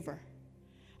forgiver.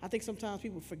 I think sometimes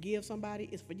people forgive somebody,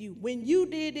 it's for you. When you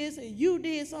did this and you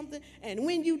did something, and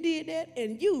when you did that,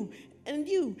 and you.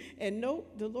 And no,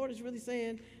 the Lord is really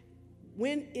saying,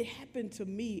 when it happened to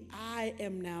me, I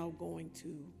am now going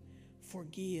to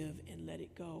forgive and let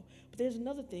it go. But there's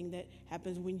another thing that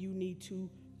happens when you need to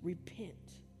repent.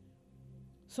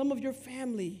 Some of your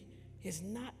family is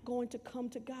not going to come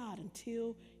to God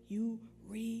until you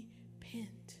repent.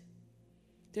 repent.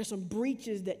 There's some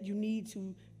breaches that you need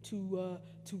to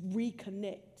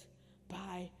reconnect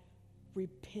by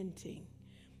repenting.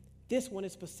 This one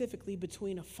is specifically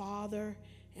between a father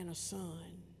and a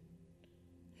son.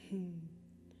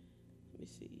 Let me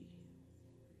see.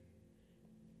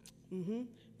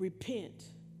 Repent.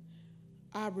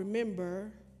 I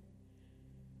remember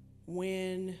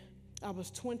when I was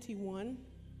 21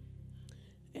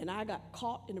 and I got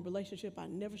caught in a relationship I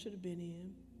never should have been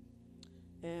in.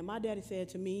 And my daddy said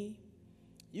to me,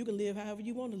 you can live however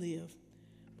you want to live,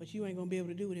 but you ain't going to be able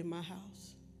to do it in my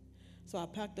house. So I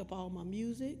packed up all my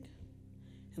music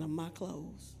and my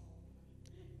clothes,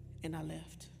 and I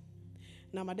left.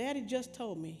 Now, my daddy just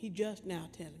told me, he just now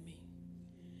telling me,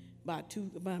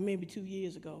 about maybe 2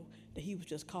 years ago, that he was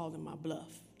just calling my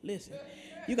bluff. Listen,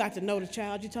 you got to know the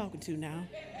child you're talking to now.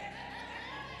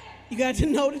 You got to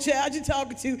know the child you're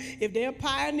talking to. If they're a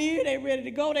pioneer, they're ready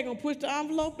to go, they're going to push the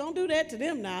envelope. Don't do that to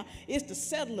them now. It's the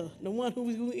settler, the one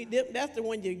that's the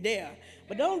one you dare.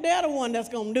 But don't dare the one that's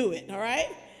going to do it, all right?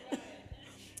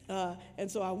 And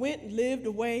so I went and lived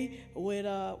away with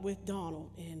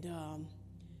Donald, and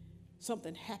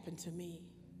something happened to me.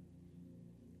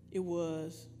 It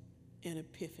was an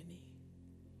epiphany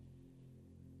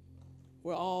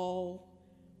where all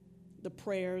the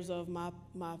prayers of my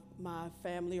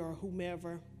family or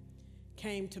whomever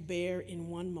came to bear in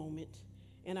one moment,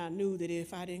 and I knew that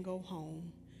if I didn't go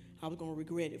home, I was going to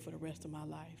regret it for the rest of my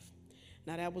life.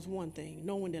 Now, that was one thing.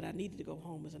 Knowing that I needed to go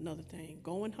home is another thing.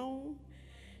 Going home,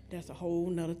 that's a whole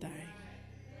nother thing.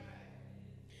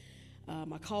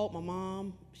 I called my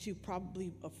mom. She was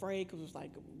probably afraid because it was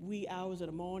like wee hours of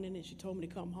the morning, and she told me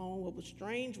to come home. What was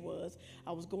strange was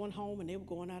I was going home, and they were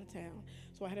going out of town.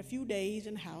 So I had a few days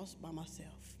in the house by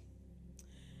myself.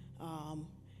 And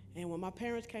when my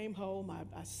parents came home, I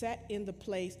sat in the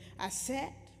place. I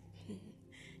sat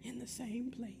in the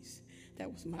same place that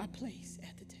was my place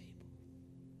at the table.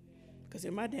 Because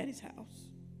in my daddy's house,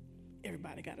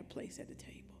 everybody got a place at the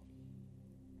table.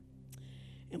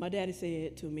 And my daddy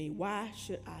said to me, why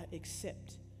should I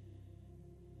accept?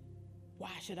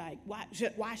 Why should I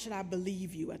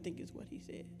believe you? I think is what he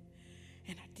said.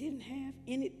 And I didn't have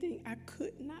anything. I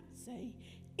could not say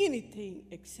anything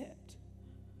except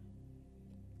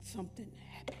something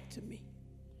happened to me.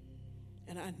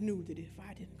 And I knew that if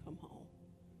I didn't come home,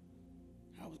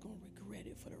 I was going to regret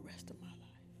it for the rest of my life.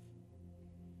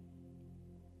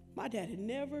 My daddy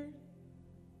never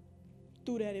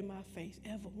threw that in my face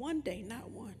ever. One day, not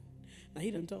one. Now,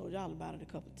 he done told y'all about it a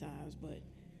couple times,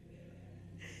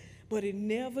 but it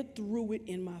never threw it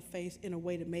in my face in a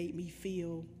way that made me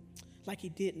feel like he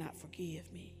did not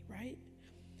forgive me, right?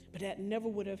 But that never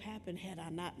would have happened had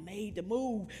I not made the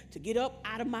move to get up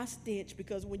out of my stench,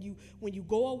 because when you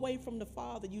go away from the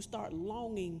Father, you start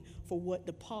longing for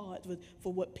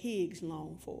what pigs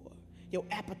long for. Your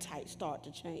appetite start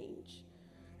to change.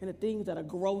 And the things that are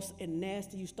gross and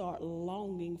nasty, you start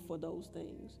longing for those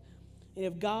things. And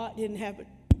if God hadn't helped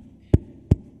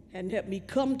me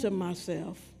come to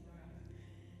myself,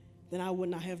 then I would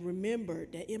not have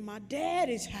remembered that in my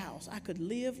daddy's house, I could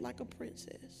live like a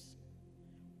princess.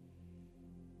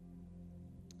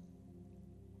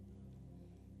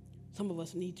 Some of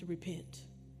us need to repent,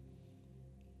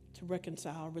 to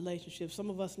reconcile relationships.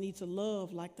 Some of us need to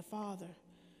love like the Father,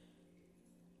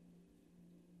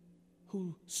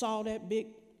 who saw that big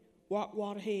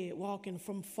waterhead walking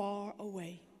from far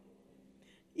away.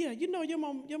 Yeah, you know, your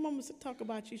mama talk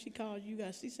about you. She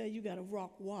said you got a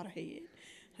rock waterhead.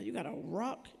 Now you got a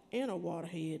rock and a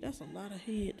waterhead. That's a lot of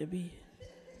head to be.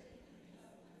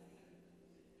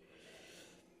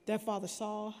 That Father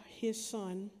saw his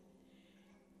son,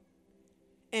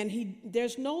 and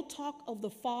there's no talk of the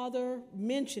Father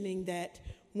mentioning that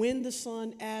when the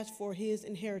son asked for his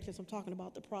inheritance. I'm talking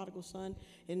about the prodigal son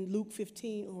in Luke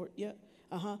 15,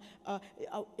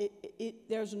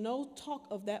 there's no talk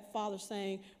of that father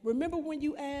saying, remember when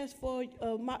you asked for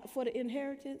the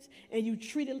inheritance and you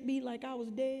treated me like I was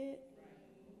dead?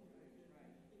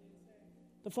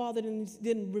 The Father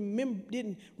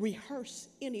didn't rehearse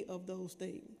any of those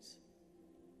things.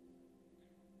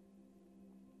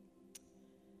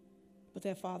 But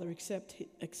that Father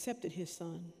accepted his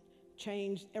son,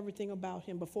 changed everything about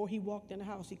him. Before he walked in the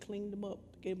house, he cleaned him up,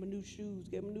 gave him new shoes,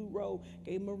 gave him a new robe,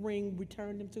 gave him a ring,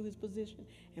 returned him to his position,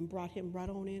 and brought him right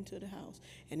on into the house,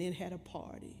 and then had a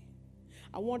party.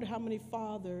 I wonder how many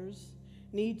fathers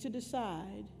need to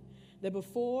decide that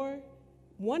before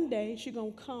one day she's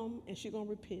going to come and she's going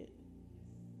to repent.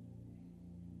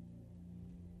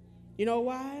 You know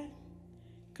why?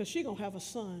 Because she's going to have a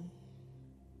son.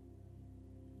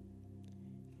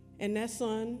 And that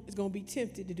son is going to be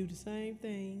tempted to do the same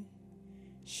thing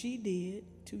she did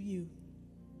to you.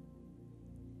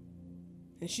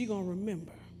 And she's going to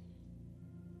remember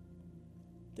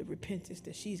the repentance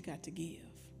that she's got to give.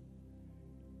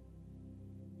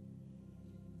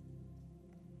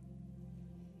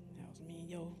 That was me and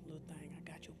your little thing. I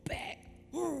got your back.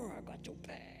 I got your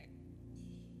back.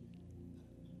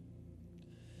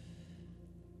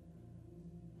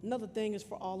 Another thing is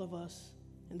for all of us,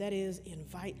 and that is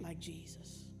invite like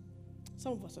Jesus.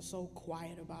 Some of us are so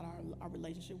quiet about our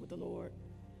relationship with the Lord.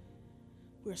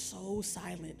 We're so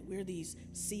silent. We're these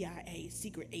CIA,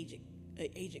 secret agent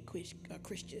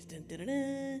Christians. Dun, dun, dun,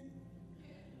 dun.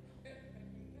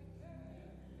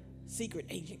 Secret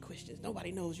agent Christians.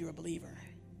 Nobody knows you're a believer.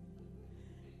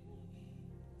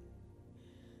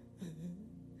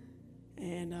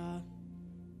 And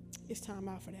it's time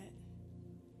out for that.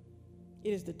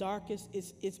 It is the darkest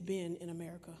it's been in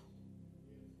America.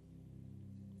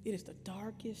 It is the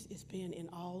darkest it's been in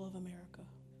all of America.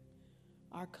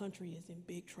 Our country is in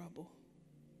big trouble.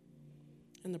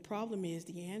 And the problem is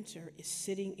the answer is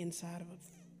sitting inside of a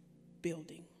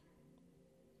building,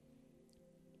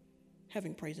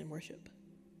 having praise and worship.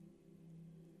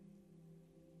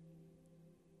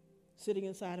 Sitting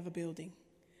inside of a building,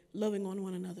 loving on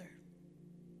one another,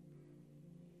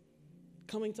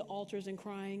 coming to altars and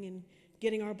crying and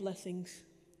getting our blessings.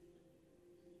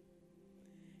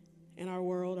 And our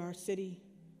world, our city,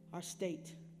 our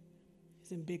state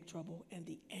is in big trouble, and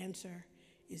the answer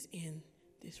is in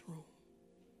this room.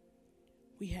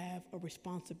 We have a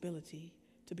responsibility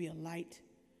to be a light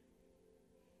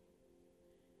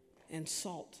and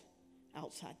salt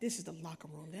outside. This is the locker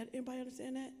room. Anybody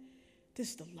understand that? This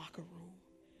is the locker room.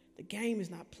 The game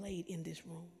is not played in this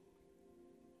room.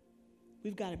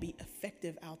 We've got to be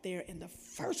effective out there, and the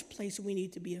first place we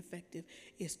need to be effective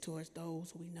is towards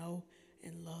those we know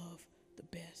and love the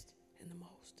best and the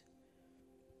most.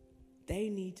 They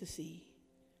need to see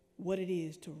what it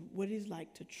is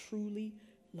like to truly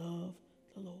love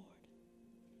the Lord.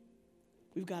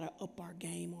 We've got to up our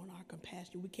game on our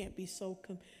compassion. We can't be so.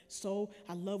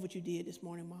 I love what you did this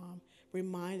morning, Mom.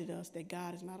 Reminded us that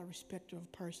God is not a respecter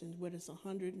of persons, whether it's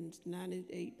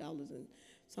 $198 and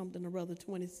something or other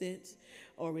 20 cents,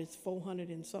 or it's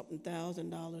 $400 and something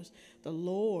thousand. The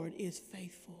Lord is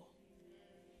faithful.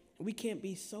 We can't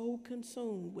be so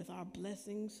consumed with our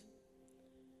blessings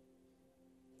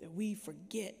that we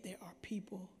forget there are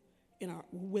people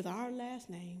with our last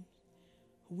names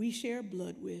who we share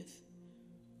blood with,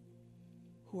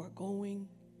 who are going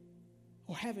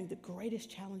or having the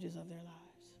greatest challenges of their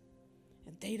lives.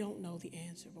 And they don't know the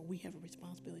answer, but we have a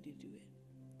responsibility to do it.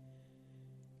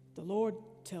 The Lord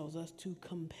tells us to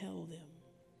compel them.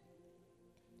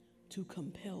 To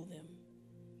compel them.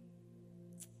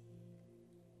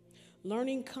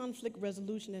 Learning conflict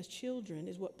resolution as children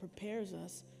is what prepares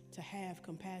us to have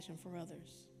compassion for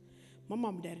others. My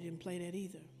mom and daddy didn't play that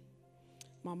either.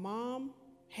 My mom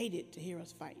hated to hear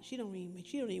us fight. She don't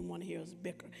even want to hear us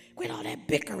bicker. Quit all that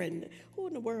bickering. Who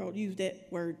in the world use that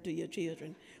word to your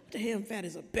children? What the hell fat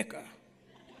is a bicker?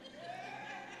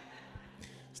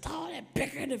 Stop all that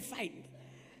bickering and fighting.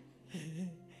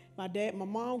 My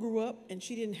mom grew up and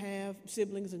she didn't have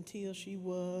siblings until she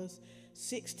was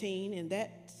 16, and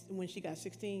when she got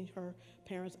 16, her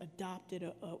parents adopted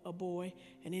a boy,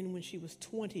 and then when she was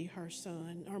 20, her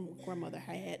grandmother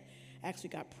actually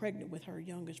got pregnant with her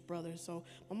youngest brother. So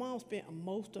my mom spent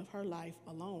most of her life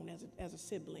alone as a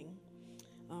sibling.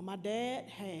 My dad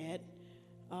had,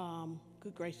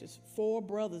 good gracious, 4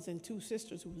 brothers and 2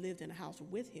 sisters who lived in the house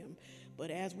with him. But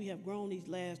as we have grown these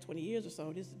last 20 years or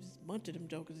so, this is a bunch of them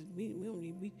jokers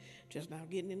we just now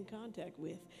getting in contact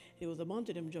with. It was a bunch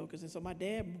of them jokers. And so my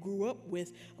dad grew up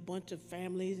with a bunch of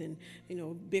families and,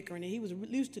 bickering. And he was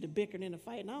used to the bickering and the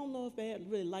fight. And I don't know if Dad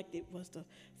really liked it was to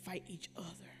fight each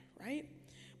other, right?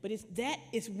 But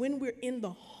it's when we're in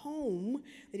the home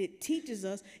that it teaches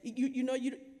us.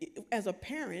 You as a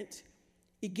parent,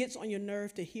 it gets on your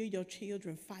nerve to hear your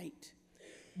children fight.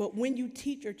 But when you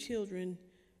teach your children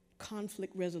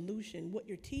conflict resolution, what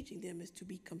you're teaching them is to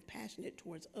be compassionate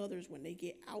towards others when they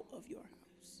get out of your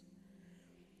house.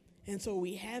 And so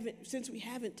since we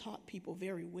haven't taught people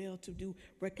very well to do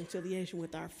reconciliation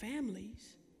with our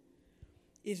families,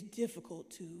 it's difficult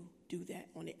to do that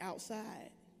on the outside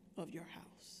of your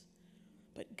house.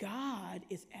 But God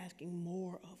is asking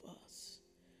more of us.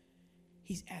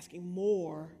 He's asking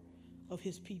more of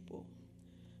his people.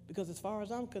 Because as far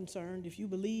as I'm concerned, if you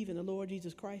believe in the Lord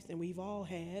Jesus Christ, then we've all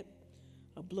had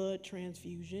a blood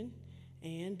transfusion.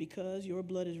 And because your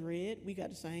blood is red, we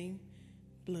got the same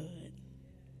blood.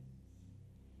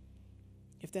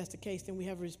 If that's the case, then we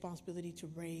have a responsibility to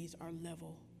raise our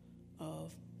level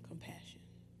of compassion.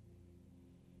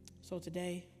 So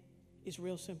today, it's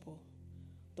real simple.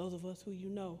 Those of us who you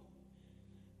know,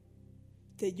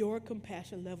 that your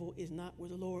compassion level is not where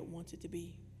the Lord wants it to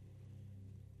be.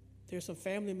 There's some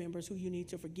family members who you need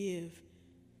to forgive.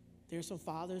 There's some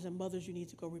fathers and mothers you need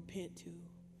to go repent to.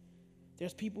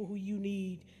 There's people who you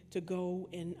need to go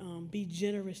and be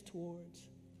generous towards.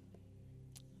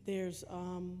 There's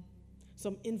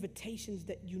some invitations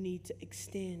that you need to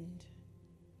extend.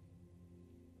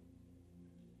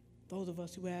 Those of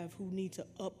us who need to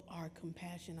up our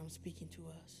compassion, I'm speaking to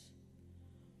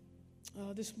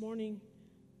us. This morning,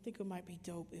 I think it might be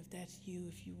dope if that's you,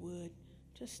 if you would,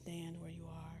 just stand where you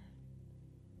are.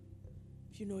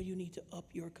 If you know you need to up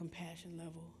your compassion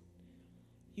level.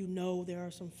 You know there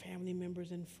are some family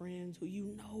members and friends who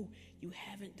you know you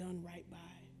haven't done right by.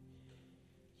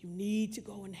 You need to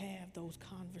go and have those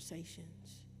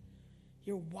conversations.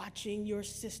 You're watching your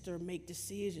sister make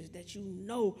decisions that you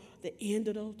know the end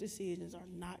of those decisions are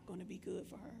not going to be good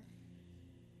for her.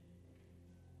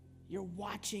 You're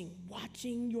watching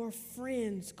your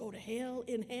friends go to hell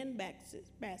in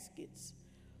handbaskets.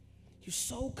 You're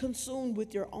so consumed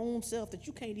with your own self that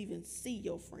you can't even see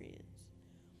your friends.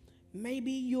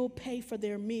 Maybe you'll pay for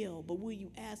their meal, but will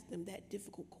you ask them that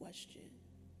difficult question?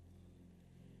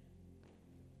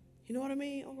 You know what I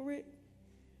mean, Uncle Rick?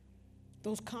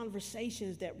 Those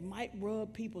conversations that might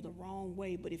rub people the wrong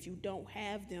way, but if you don't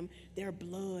have them, their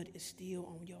blood is still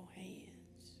on your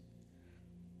hands.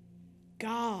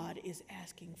 God is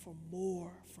asking for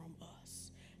more from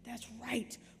us. That's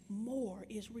right. More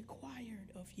is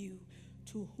required of you.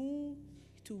 To whom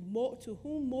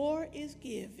more is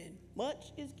given,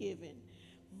 much is given,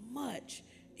 much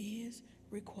is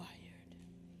required.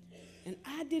 And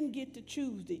I didn't get to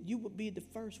choose that you would be the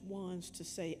first ones to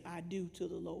say, I do to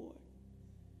the Lord.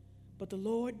 But the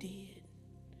Lord did.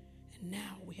 And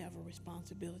now we have a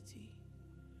responsibility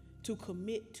to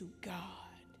commit to God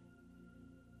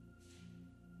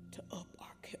to up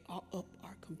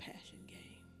our compassion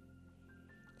game.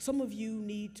 Some of you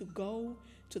need to go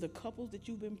to the couples that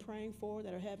you've been praying for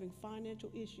that are having financial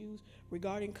issues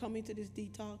regarding coming to this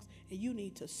detox, and you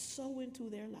need to sow into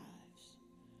their lives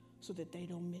so that they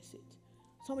don't miss it.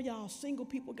 Some of y'all single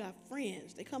people got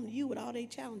friends. They come to you with all their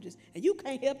challenges, and you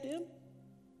can't help them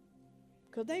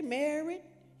because they married.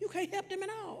 You can't help them at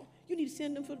all. You need to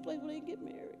send them to the place where they can get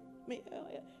married.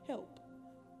 Help.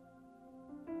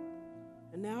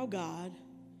 And now God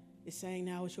is saying,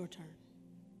 now it's your turn.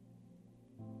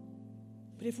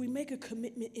 But if we make a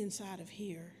commitment inside of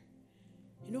here,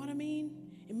 you know what I mean?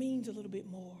 It means a little bit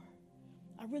more.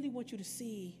 I really want you to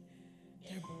see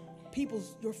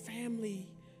your family,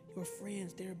 your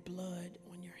friends, their blood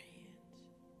on your hands.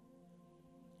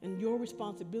 And your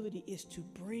responsibility is to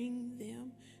bring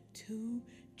them to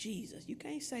Jesus. You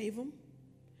can't save them.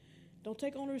 Don't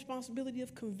take on the responsibility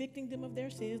of convicting them of their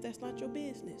sins. That's not your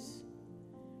business.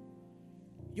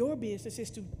 Your business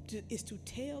is to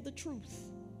tell the truth.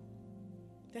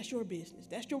 That's your business.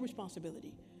 That's your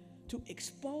responsibility. To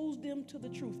expose them to the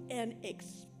truth and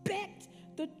expect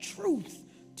the truth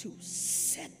to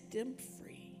set them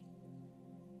free.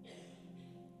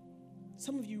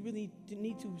 Some of you really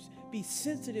need to be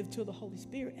sensitive to the Holy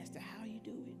Spirit as to how you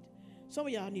do it. Some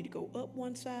of y'all need to go up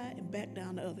one side and back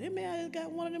down the other. Hey, man, I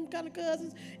got one of them kind of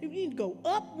cousins. You need to go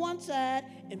up one side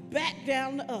and back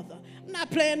down the other. I'm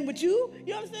not playing with you.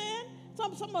 You understand?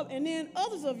 And then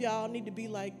others of y'all need to be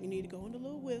like, you need to go in a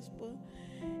little whisper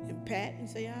and pat and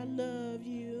say, I love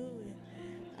you, and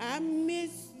I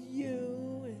miss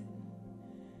you, and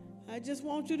I just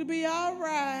want you to be all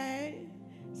right.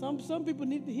 Some people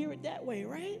need to hear it that way,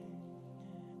 right?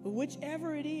 But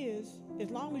whichever it is, as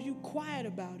long as you're quiet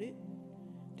about it,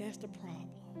 that's the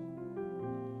problem.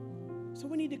 So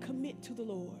we need to commit to the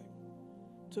Lord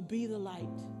to be the light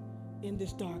in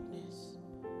this darkness.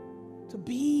 To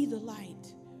be the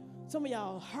light. Some of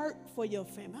y'all hurt for your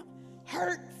family.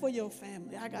 Hurt for your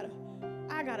family. I got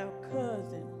a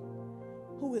cousin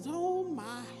who is on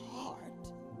my heart.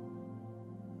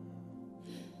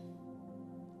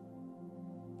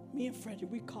 Me and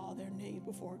Frederick, we call their names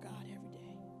before God every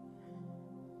day.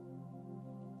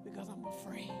 Because I'm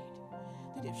afraid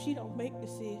that if she don't make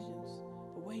decisions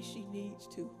the way she needs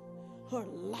to, her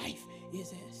life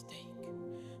is at stake.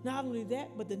 Not only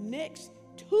that, but the next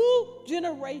 2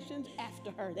 generations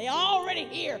after her. They already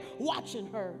here watching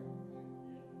her.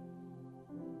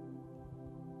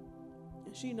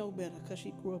 And she know better because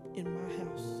she grew up in my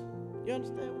house. You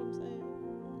understand what I'm saying?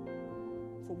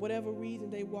 For whatever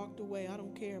reason they walked away, I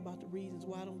don't care about the reasons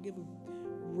why. I don't give a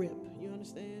rip. You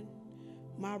understand?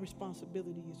 My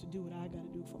responsibility is to do what I got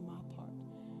to do for my part.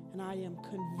 And I am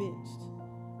convinced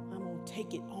I'm going to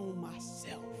take it on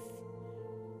myself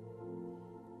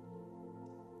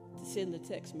to send the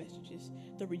text messages,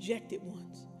 the rejected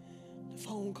ones, the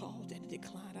phone calls that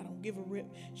declined. I don't give a rip.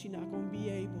 She's not going to be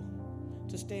able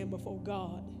to stand before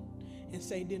God and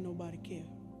say, didn't nobody care.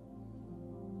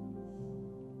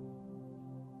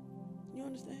 You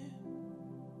understand?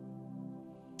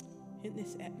 In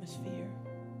this atmosphere,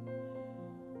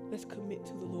 let's commit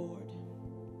to the Lord.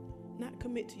 Not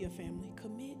commit to your family,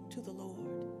 commit to the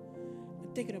Lord.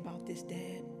 I'm thinking about this,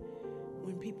 Dad.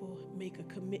 When people make a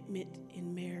commitment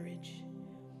in marriage,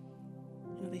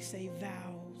 they say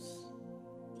vows,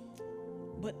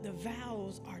 but the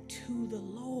vows are to the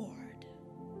Lord.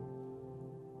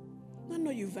 I know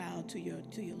you vow to your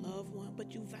loved one,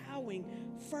 but you vowing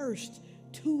first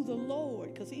to the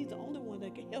Lord, because he's the only one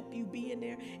that can help you be in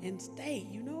there and stay.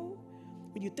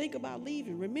 When you think about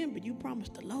leaving, remember you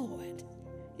promised the Lord.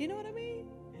 You know what I mean?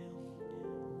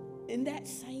 In that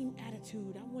same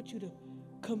attitude, I want you to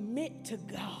commit to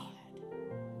God,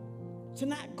 to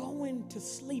not going to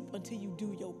sleep until you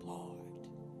do your part.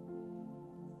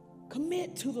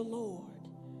 Commit to the Lord,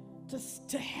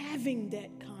 to having that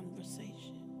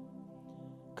conversation.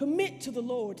 Commit to the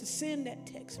Lord to send that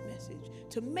text message,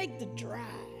 to make the drive.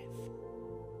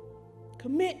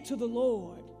 Commit to the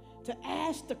Lord to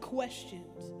ask the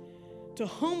questions, to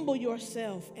humble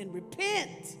yourself and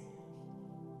repent.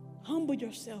 Humble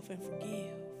yourself and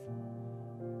forgive.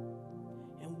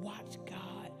 And watch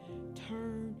God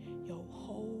turn your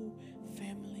whole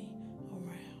family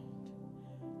around.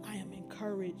 I am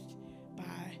encouraged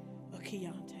by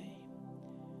Keontae,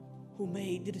 who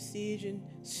made the decision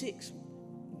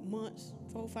 4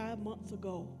 or 5 months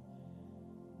ago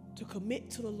to commit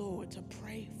to the Lord, to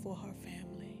pray for her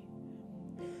family.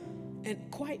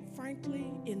 And quite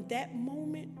frankly, in that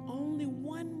moment, only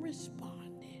one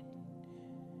responded.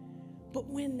 But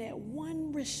when that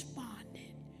one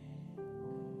responded,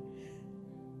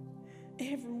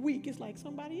 every week it's like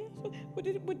somebody else. Would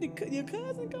your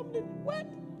cousin come to? What?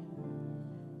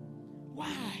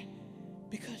 Why?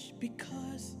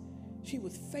 Because she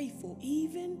was faithful,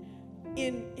 even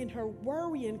in her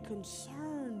worry and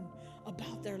concern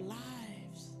about their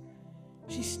lives.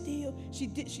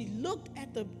 She looked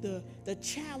at the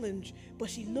challenge, but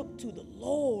she looked to the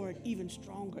Lord even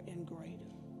stronger and greater.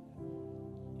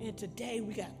 And today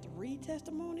we got 3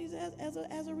 testimonies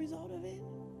as a result of it.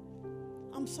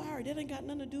 I'm sorry, that ain't got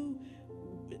nothing to do.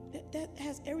 That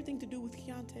has everything to do with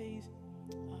Keontae's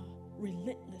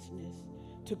relentlessness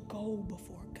to go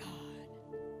before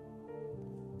God,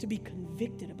 to be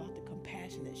convicted about the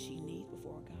compassion that she needs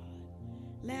before God.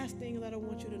 Last thing that I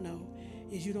want you to know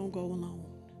is you don't go alone.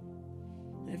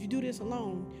 And if you do this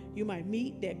alone, you might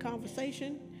meet that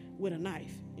conversation with a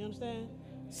knife. You understand?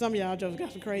 Some of y'all just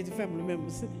got some crazy family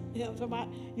members. You know what I'm talking about?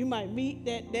 You might meet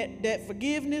that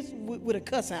forgiveness with a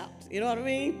cuss out. You know what I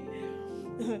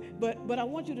mean? But I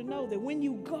want you to know that when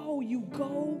you go,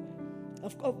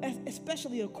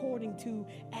 especially according to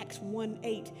Acts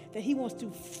 1:8, that he wants to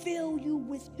fill you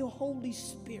with the Holy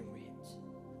Spirit.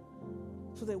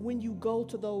 So that when you go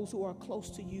to those who are close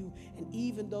to you and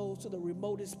even those to the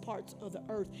remotest parts of the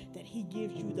earth, that he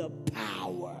gives you the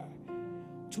power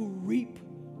to reap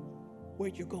where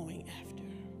you're going after.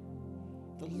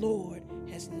 The Lord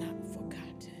has not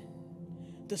forgotten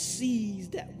the seeds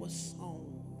that was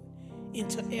sown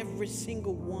into every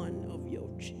single one of your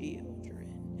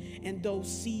children. And those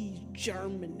seeds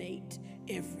germinate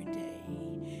every day.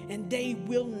 And they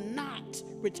will not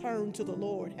return to the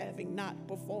Lord having not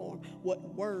performed what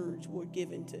words were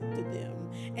given to them.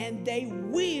 And they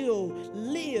will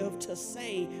live to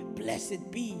say, blessed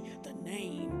be the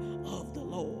name of the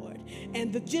Lord.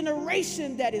 And the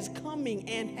generation that is coming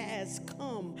and has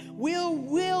come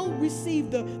will receive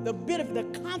the bit of the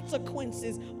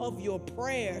consequences of your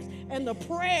prayers and the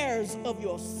prayers of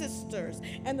your sisters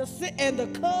and the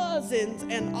cousins,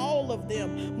 and all of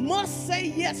them must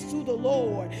say yes to the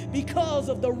Lord because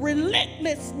of the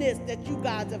relentlessness that you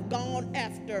guys have gone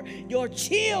after your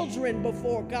children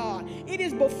before God. It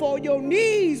is before your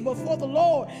knees before the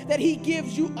Lord that he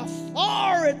gives you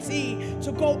authority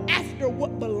to go after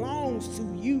what belongs to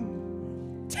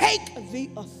you. Take the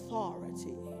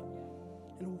authority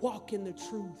and walk in the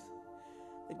truth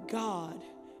that God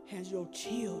has your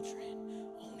children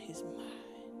on his mind.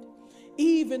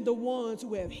 Even the ones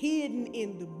who have hidden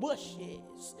in the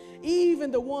bushes, even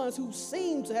the ones who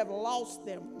seem to have lost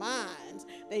their minds,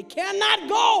 they cannot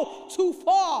go too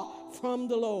far from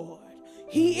the Lord.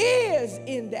 He is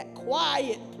in that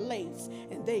quiet place,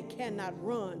 and they cannot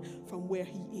run from where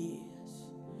he is.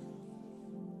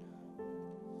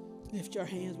 Lift your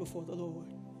hands before the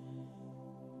Lord.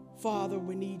 Father,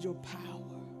 we need your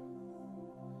power.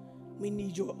 We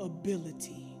need your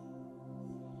ability.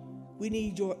 We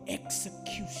need your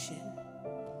execution.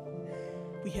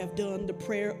 We have done the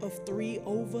prayer of 3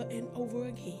 over and over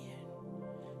again,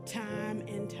 time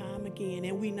and time again,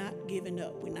 and we're not giving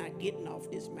up. We're not getting off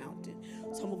this mountain.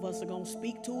 Some of us are going to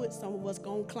speak to it. Some of us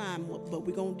going to climb it, but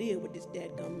we're going to deal with this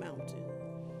dadgum mountain.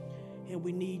 And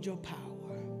we need your power.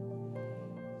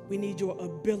 We need your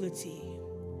ability.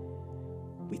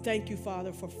 We thank you,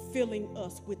 Father, for filling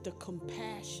us with the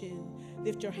compassion.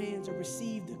 Lift your hands and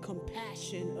receive the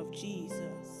compassion of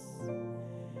Jesus.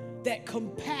 That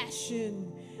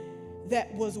compassion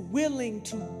that was willing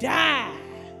to die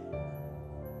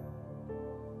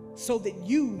so that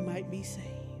you might be saved.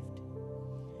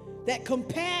 That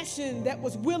compassion that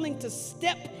was willing to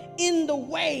step in the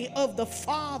way of the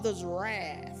Father's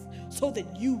wrath so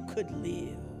that you could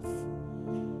live.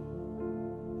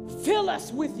 Fill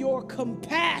us with your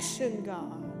compassion,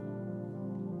 God.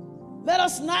 Let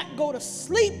us not go to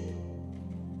sleep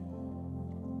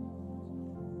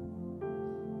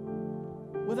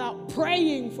without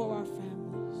praying for our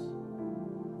families,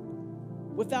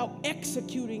 without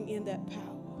executing in that power.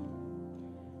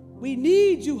 We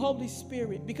need you, Holy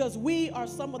Spirit, because we are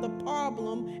some of the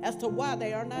problem as to why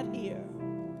they are not here.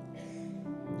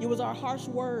 It was our harsh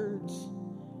words,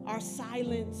 our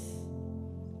silence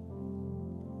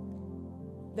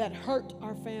that hurt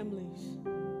our families.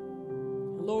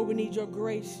 And Lord, we need your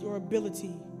grace, your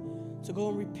ability to go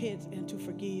and repent and to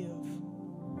forgive.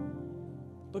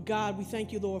 But God, we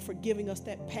thank you, Lord, for giving us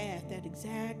that path, that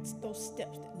exact those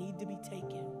steps that need to be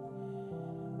taken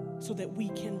so that we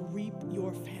can reap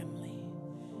your family.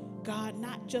 God,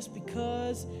 not just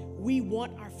because we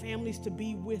want our families to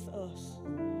be with us.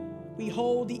 We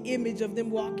hold the image of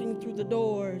them walking through the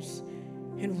doors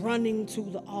and running to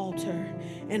the altar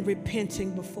and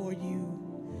repenting before you.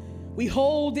 We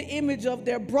hold the image of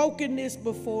their brokenness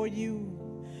before you.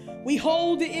 We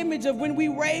hold the image of when we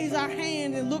raise our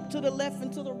hand and look to the left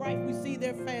and to the right, we see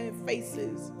their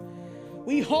faces.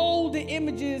 We hold the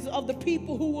images of the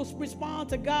people who will respond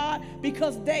to God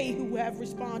because they who have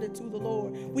responded to the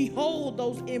Lord. We hold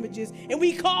those images and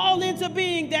we call into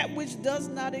being that which does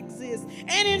not exist.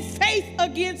 And in faith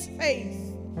against faith,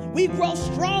 we grow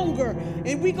stronger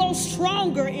and we go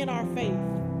stronger in our faith.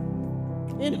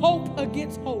 In hope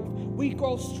against hope, we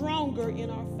grow stronger in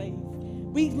our faith.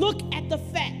 We look at the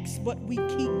facts, but we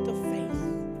keep the faith.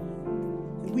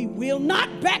 We will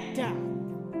not back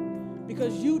down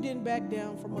because you didn't back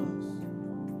down from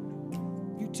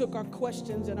us. You took our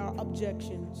questions and our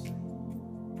objections,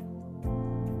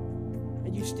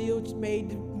 and you still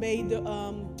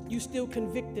you still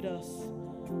convicted us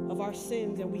of our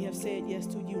sins, and we have said yes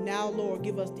to you. Now, Lord,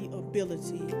 give us the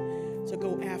ability to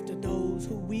go after those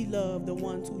who we love, the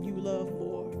ones who you love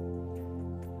more.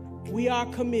 We are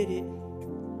committed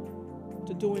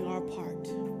to doing our part.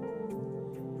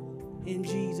 In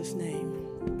Jesus' name,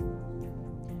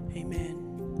 amen.